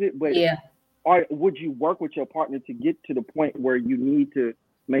 Communication is it, but would you work with your partner to get to the point where you need to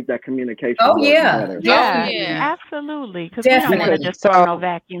make that communication work better? Yeah, absolutely. Because we don't want to just throw no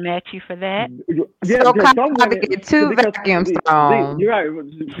vacuum at you for that. So some women get 2 vacuums thrown. You're right,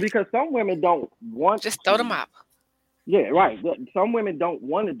 because some women don't want just throw them out. Yeah, right. Some women don't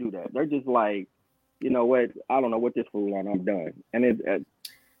want to do that. They're just like, you know what? I don't know what this fool on. I'm done. And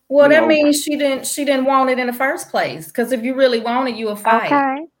that means she didn't want it in the first place. Because if you really want it, you will fight.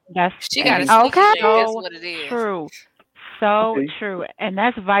 Okay, she got a sneaky link. That's what it is. True. So true. And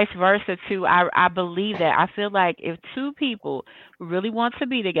that's vice versa too. I believe that. I feel like if 2 people really want to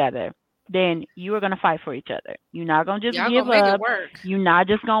be together, then you are going to fight for each other. You're not going to just give up. You're not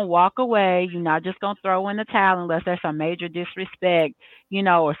just going to walk away. You're not just going to throw in the towel unless there's some major disrespect,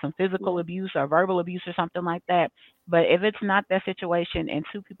 or some physical abuse or verbal abuse or something like that. But if it's not that situation and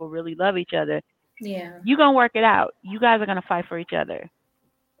 2 people really love each other, you're going to work it out. You guys are going to fight for each other.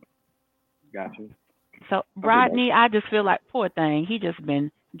 Gotcha. So Rodney, I just feel like, poor thing, he just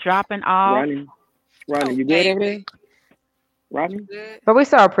been dropping off. Rodney, you good over there? Rodney? But we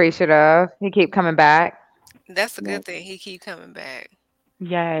so appreciative. He keep coming back. That's a good thing. He keep coming back.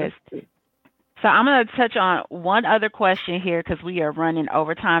 Yes. So I'm going to touch on one other question here because we are running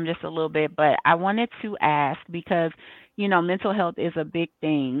over time just a little bit. But I wanted to ask because, mental health is a big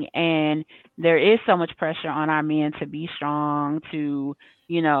thing. And there is so much pressure on our men to be strong, to,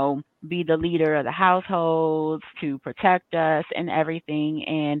 be the leader of the households, to protect us and everything.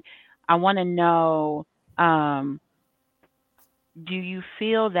 And I want to know, do you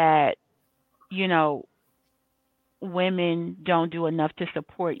feel that, women don't do enough to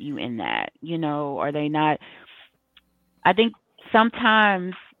support you in that? Are they not? I think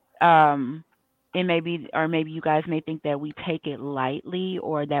sometimes it may be, or maybe you guys may think that we take it lightly,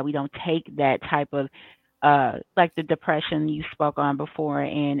 or that we don't take that type of like the depression you spoke on before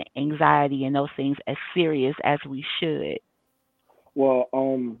and anxiety and those things as serious as we should. Well,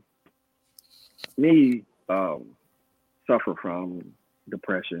 me suffer from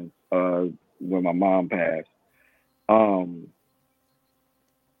depression when my mom passed.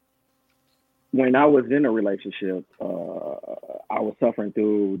 When I was in a relationship, I was suffering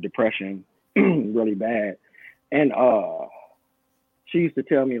through depression really bad. And she used to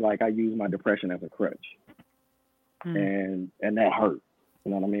tell me like I use my depression as a crutch. And that hurt.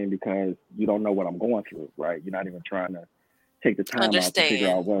 You know what I mean? Because you don't know what I'm going through, right? You're not even trying to take the time out to figure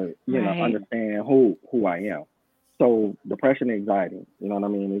out what, understand who I am. So depression, anxiety, you know what I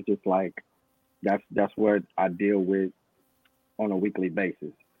mean? It's just like, that's what I deal with on a weekly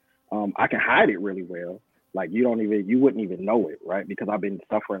basis. I can hide it really well. Like you wouldn't even know it, right? Because I've been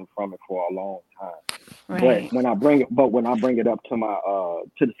suffering from it for a long time. Right. But when I bring it up to my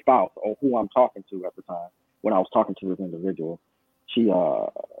to the spouse or who I'm talking to at the time, when I was talking to this individual, she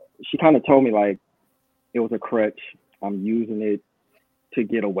kind of told me like it was a crutch. I'm using it to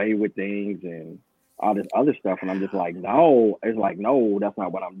get away with things and all this other stuff. And I'm just like, no. It's like, no, that's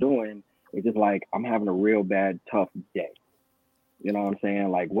not what I'm doing. It's just like I'm having a real bad, tough day. You know what I'm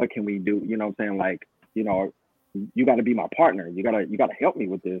saying? Like, what can we do? You know what I'm saying? Like, you got to be my partner. You gotta help me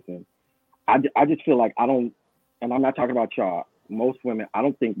with this. And I just feel like I don't. And I'm not talking about y'all. I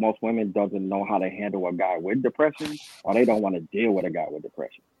don't think most women doesn't know how to handle a guy with depression, or they don't want to deal with a guy with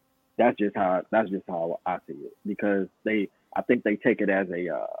depression. That's just how I see it because I think they take it as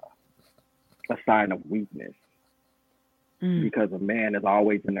a sign of weakness Mm. because a man is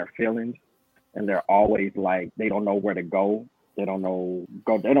always in their feelings and they're always like they don't know where to go. They don't know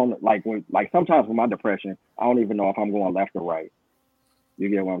go. They don't like sometimes with my depression, I don't even know if I'm going left or right. You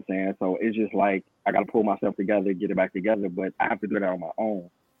get what I'm saying? So it's just like I got to pull myself together, get it back together, but I have to do that on my own.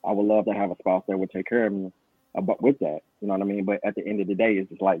 I would love to have a spouse that would take care of me, but with that, you know what I mean. But at the end of the day, it's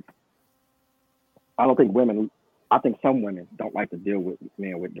just like I don't think women. I think some women don't like to deal with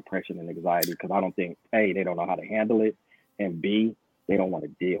men with depression and anxiety because I don't think A, they don't know how to handle it, and B, they don't want to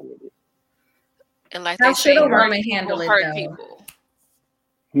deal with it. And like How they should say, a hurt woman people handle it hurt though? people.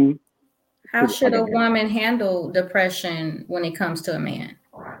 Hmm? How I should a didn't hear woman handle depression when it comes to a man?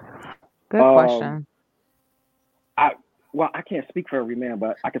 Good that. question. I well, I can't speak for every man,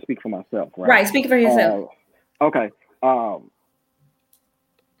 but I can speak for myself, right? Right, speaking for yourself. Uh, okay. Um,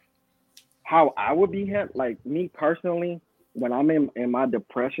 how I would be like me personally when I'm in my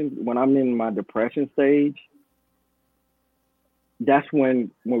depression stage, that's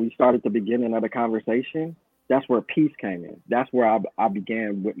when we started the beginning of the conversation. That's where peace came in. That's where I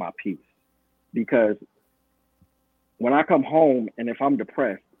began with my peace because when I come home and if I'm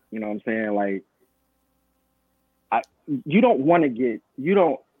depressed, you know what I'm saying, like I you don't want to get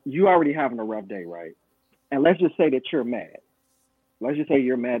you already having a rough day, right? And let's just say that you're mad. Let's just say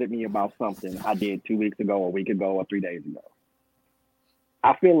you're mad at me about something I did 2 weeks ago, a week ago, or 3 days ago.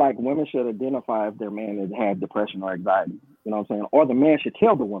 I feel like women should identify if their man has had depression or anxiety. You know what I'm saying? Or the man should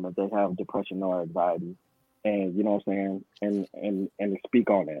tell the woman if they have depression or anxiety, and you know what I'm saying, and speak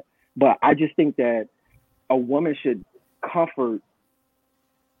on that. But I just think that a woman should comfort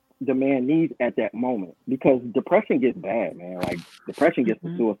the man needs at that moment because depression gets bad, man. Like depression gets to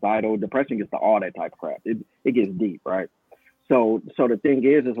Mhm. suicidal, depression gets to all that type of crap. It gets deep, right? So the thing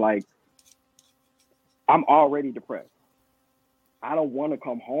is like I'm already depressed. I don't want to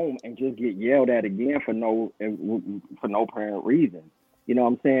come home and just get yelled at again for no apparent reason. You know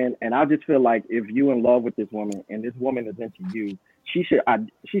what I'm saying? And I just feel like if you in love with this woman and this woman is into you, she should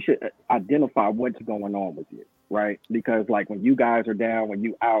identify what's going on with you, right? Because like when you guys are down, when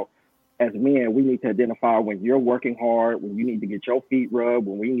you out, as men, we need to identify when you're working hard, when you need to get your feet rubbed,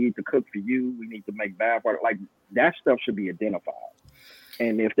 when we need to cook for you, we need to make bath water. Like that stuff should be identified.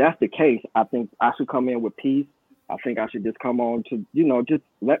 And if that's the case, I think I should come in with peace. I think I should just come on to, just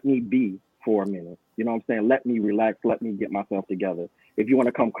let me be for a minute. You know what I'm saying? Let me relax. Let me get myself together. If you want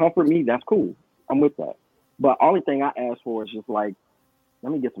to come comfort me, that's cool. I'm with that. But only thing I ask for is just like,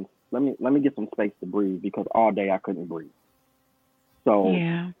 let me get some space to breathe because all day I couldn't breathe. So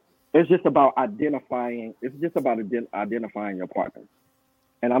Yeah. it's just about identifying. It's just about identifying your partner.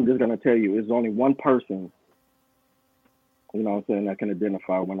 And I'm just gonna tell you, it's only one person, you know what I'm saying, that can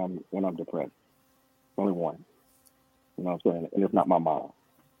identify when I'm depressed. Only one. You know what I'm saying? And it's not my mom.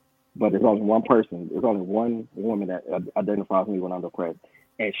 But there's only one person. There's only one woman that identifies me when I'm depressed,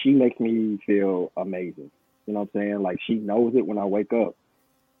 and she makes me feel amazing. You know what I'm saying? Like she knows it when I wake up.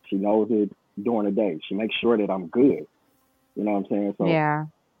 She knows it during the day. She makes sure that I'm good. You know what I'm saying? So Yeah.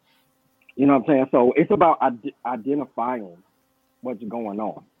 you know what I'm saying. So it's about identifying what's going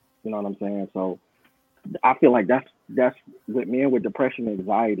on. You know what I'm saying? So I feel like that's with men with depression and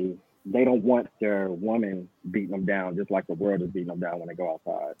anxiety. They don't want their woman beating them down, just like the world is beating them down when they go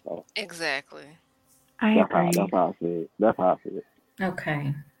outside. So Exactly. I that's agree. how I see it. That's how I see it.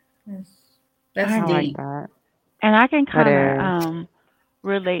 Okay. That's, I that's I like deep. agree. that. And I can That kind of is.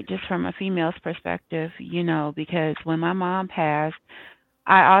 relate just from a female's perspective, because when my mom passed,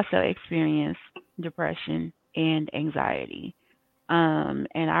 I also experienced depression and anxiety. And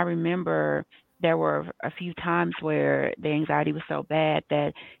I remember there were a few times where the anxiety was so bad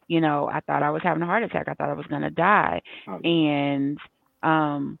that, I thought I was having a heart attack. I thought I was going to die. Um, And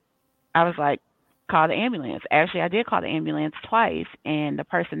um, I was like, call the ambulance. Actually, I did call the ambulance twice. And the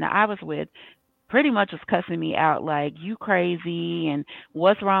person that I was with pretty much was cussing me out like, you crazy and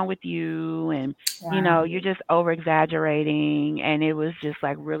what's wrong with you? And, Wow. you're just over exaggerating. And it was just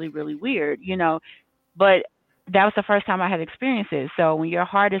like really, really weird. But that was the first time I had experienced it. So when your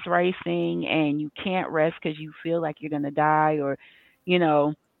heart is racing and you can't rest because you feel like you're going to die, or, you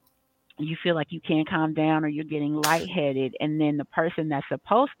know, you feel like you can't calm down, or you're getting lightheaded, and then the person that's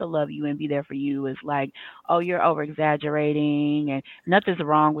supposed to love you and be there for you is like, oh, you're over exaggerating and nothing's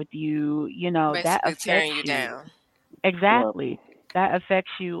wrong with you, that Basically affects tearing you you. down. yep. Exactly. That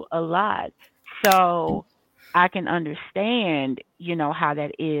affects you a lot. So I can understand, how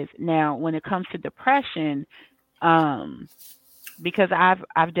that is. Now, when it comes to depression, um, because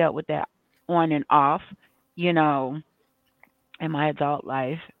I've dealt with that on and off, you know, in my adult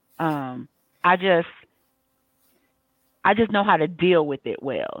life. I just know how to deal with it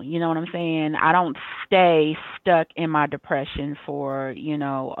well. You know what I'm saying? I don't stay stuck in my depression for,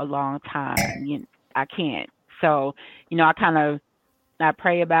 a long time. I can't. So, I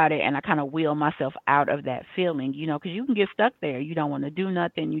pray about it and I kind of wheel myself out of that feeling, because you can get stuck there. You don't want to do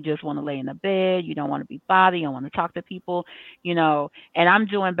nothing. You just want to lay in the bed. You don't want to be bothered. You don't want to talk to people, and I'm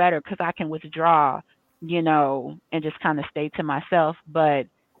doing better because I can withdraw, and just kind of stay to myself. But,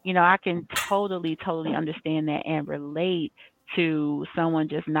 I can totally, totally understand that and relate to someone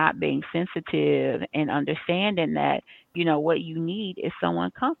just not being sensitive and understanding that, what you need is someone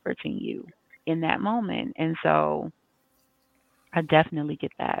comforting you in that moment. And so, I definitely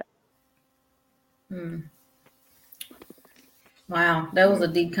get that. Wow, that was a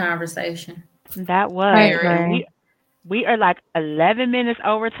deep conversation. That was, and we are like 11 minutes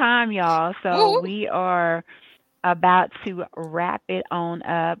over time, y'all. So Woo. we are about to wrap it on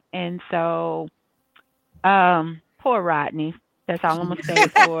up. And so, poor Rodney. That's all I'm gonna say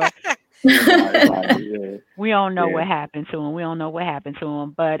for. We don't know what happened to him. We don't know what happened to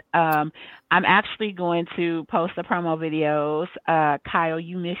him. But I'm actually going to post the promo videos. Kyle,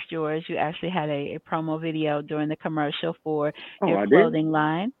 you missed yours. You actually had a promo video during the commercial for your clothing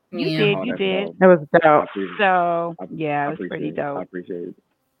line. You did. You did. It was dope. So yeah, it was pretty dope. I appreciate it.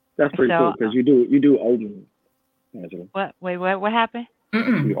 That's pretty cool because you do owe me, Angela. What? Wait, what happened?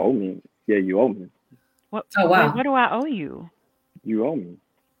 You owe me. Yeah, you owe me. What? Oh wow. Wait, what do I owe you? You owe me.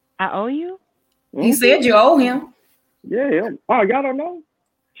 I owe you? He said you owe him. Yeah. Oh, y'all don't know?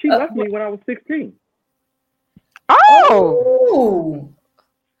 She left me when I was 16. Oh.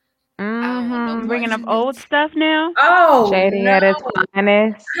 Bringing up old stuff now? Oh, Shady at its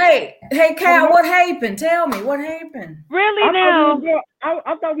finest. Hey, Cal, what happened? Tell me, what happened? Really now?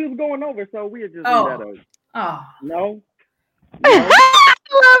 I thought we was going over, so we had just leave that up. Oh. No. Wait,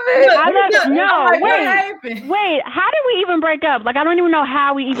 how did we even break up? Like, I don't even know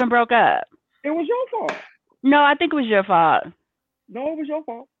how we even broke up. It was your fault. No, I think it was your fault. No, it was your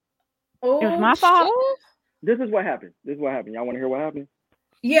fault. It was my fault? This is what happened. Y'all want to hear what happened?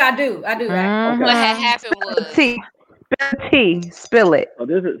 Yeah, I do. Okay. What had happened was... Spill it. So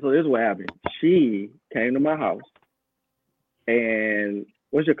this is what happened. She came to my house, and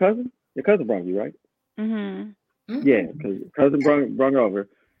what's your cousin? Your cousin brought you, right? Mm-hmm. Yeah, because cousin brought over.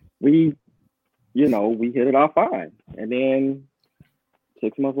 We hit it off fine, and then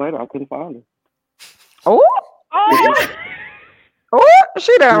 6 months later, I couldn't find her. Oh,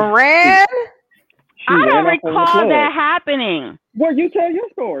 she done ran. I don't recall that happening. Well, you tell your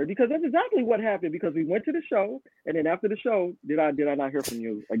story because that's exactly what happened. Because we went to the show, and then after the show, did I not hear from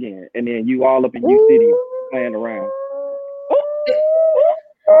you again? And then you all up in U City playing around.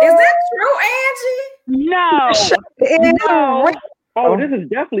 Is that true, Angie? No. Oh, this is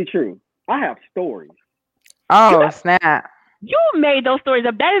definitely true. I have stories. Oh, snap. You made those stories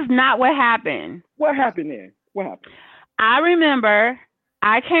up. That is not what happened. What happened then? What happened? I remember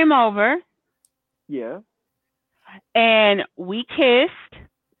I came over. Yeah. And we kissed.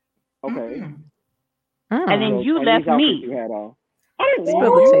 Okay. And then you left me. You had on.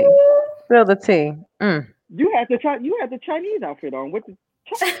 Spill the tea. You had the Chinese outfit on with the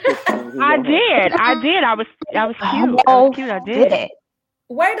I did. I was cute. I was cute. I did.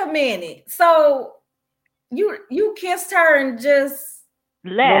 Wait a minute. So you kissed her and just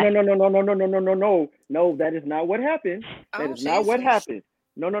left? No, that is not what happened. That is not what happened.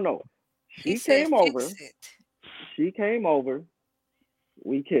 No. She came over. She came over.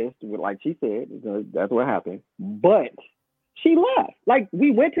 We kissed, like she said. That's what happened. But she left. Like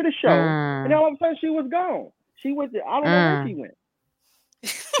we went to the show, and all of a sudden she was gone. She went. I don't know where she went.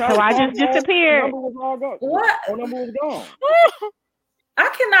 So I just disappeared. Number was all gone. What? Her number was gone. I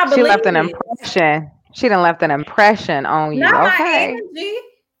cannot believe she left an impression. She done left an impression on you. Not okay. my energy.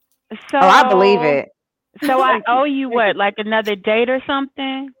 So I believe it. So I owe you what? Like another date or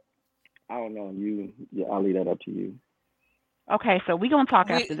something? I don't know. I'll leave that up to you. Okay, so we're gonna talk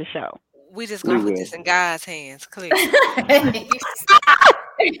after the show. We just gonna put this in God's hands, clearly.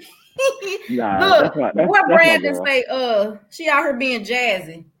 Look, what Brandon say? She out here being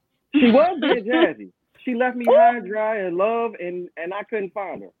jazzy. She was being jazzy. She left me high and dry in love, and I couldn't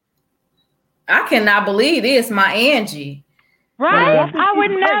find her. I cannot believe this, my Angie. Right? I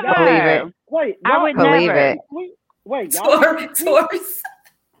would never believe it. Wait, I would believe never. it. Wait, y'all. Taurus.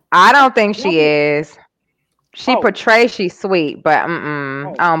 I don't think she is. She portrays she's sweet, but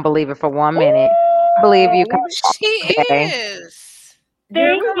I don't believe it for 1 minute. I believe you. She is.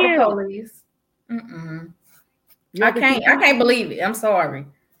 Thank you. Police. I can't believe it. I'm sorry.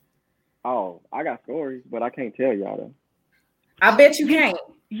 Oh, I got stories, but I can't tell y'all them. I bet you can't.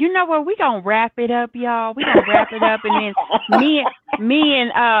 You know what? We gonna wrap it up, y'all. We gonna wrap it up, and then me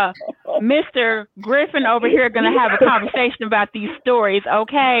and Mr. Griffin over here are gonna have a conversation about these stories.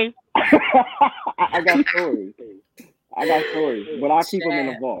 Okay? I got stories, but I keep them in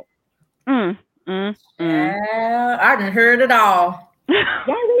the vault. I done heard it all. Y'all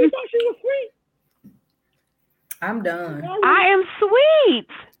really thought she was sweet? I'm done. I am sweet.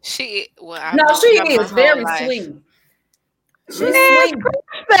 She is very sweet. She's sweet.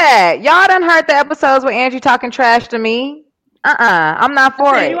 That. Y'all done heard the episodes with Angie talking trash to me. I'm not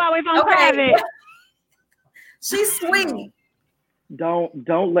for it. You always on private. She's sweet. Don't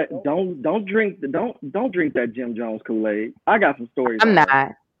drink that Jim Jones Kool-Aid. I got some stories. I'm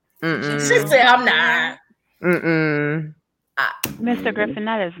not. She said I'm not. Mr. Griffin,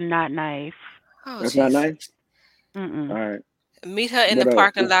 that is not nice. Oh, That's not nice. All right. Meet her in the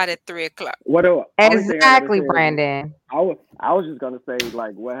parking lot at 3:00. Exactly, Brandon. I was just gonna say,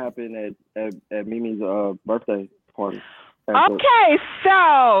 like, what happened at Mimi's birthday party. Okay,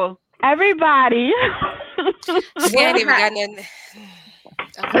 so everybody, we ain't even got nothing.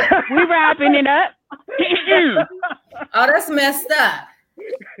 We wrapping it up. Oh, that's messed up.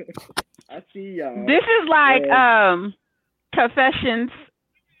 I see y'all. This is like confessions.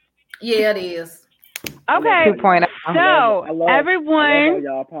 Yeah, it is. Okay, 2.0. so everyone, I love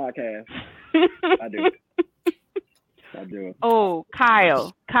y'all podcast. I do. Oh,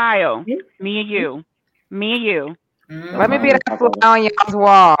 Kyle, me and you. Let me be that fly on y'all's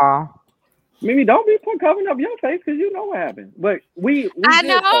wall. Mimi, don't be covering up your face because you know what happened. But we I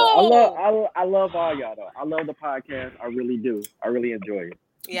know. I love all y'all though. I love the podcast. I really do. I really enjoy it.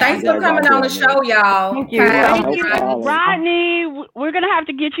 Yeah. Thanks for coming on the show, y'all. Thank you. Rodney, we're going to have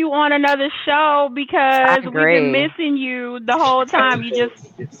to get you on another show because we've been missing you the whole time.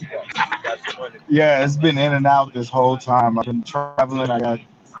 Yeah, it's been in and out this whole time. I've been traveling. I got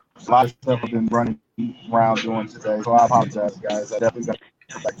a lot of stuff I've been running around doing today. So I apologize, guys. I definitely got to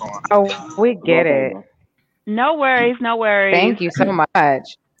come back on. Oh, we get it. No worries. Thank you so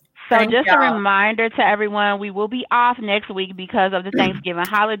much. So just a reminder to everyone, we will be off next week because of the Thanksgiving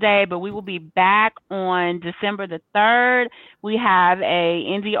holiday, but we will be back on December the 3rd. We have a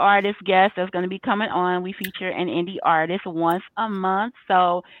indie artist guest that's going to be coming on. We feature an indie artist once a month,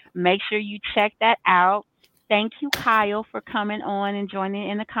 so make sure you check that out. Thank you, Kyle, for coming on and joining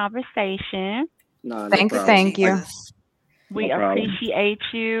in the conversation. No thank you. We appreciate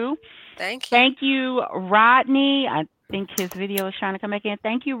you. Thank you. Thank you, Rodney. I think his video is trying to come back in.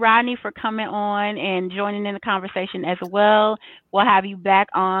 Thank you, Rodney, for coming on and joining in the conversation as well. We'll have you back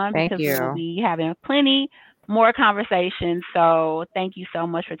on because we will be having plenty more conversations. So thank you so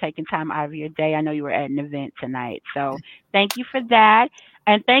much for taking time out of your day. I know you were at an event tonight. So thank you for that.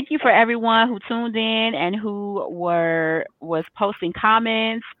 And thank you for everyone who tuned in and who was posting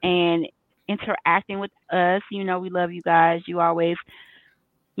comments and interacting with us. You know, we love you guys. You always,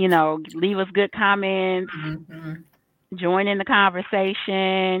 leave us good comments. Join in the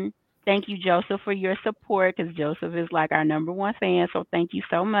conversation. Thank you, Joseph, for your support because Joseph is like our #1 fan. So thank you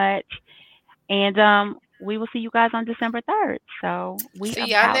so much. And we will see you guys on December 3rd. So we see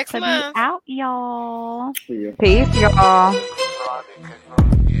y'all next month. Be out, y'all. Peace, y'all.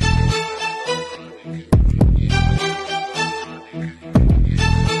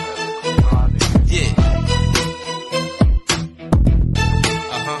 Yeah.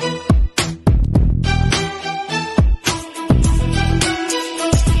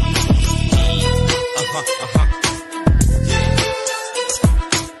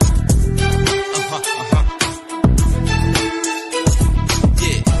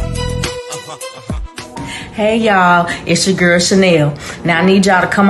 Hey y'all, it's your girl Chanel. Now I need y'all to come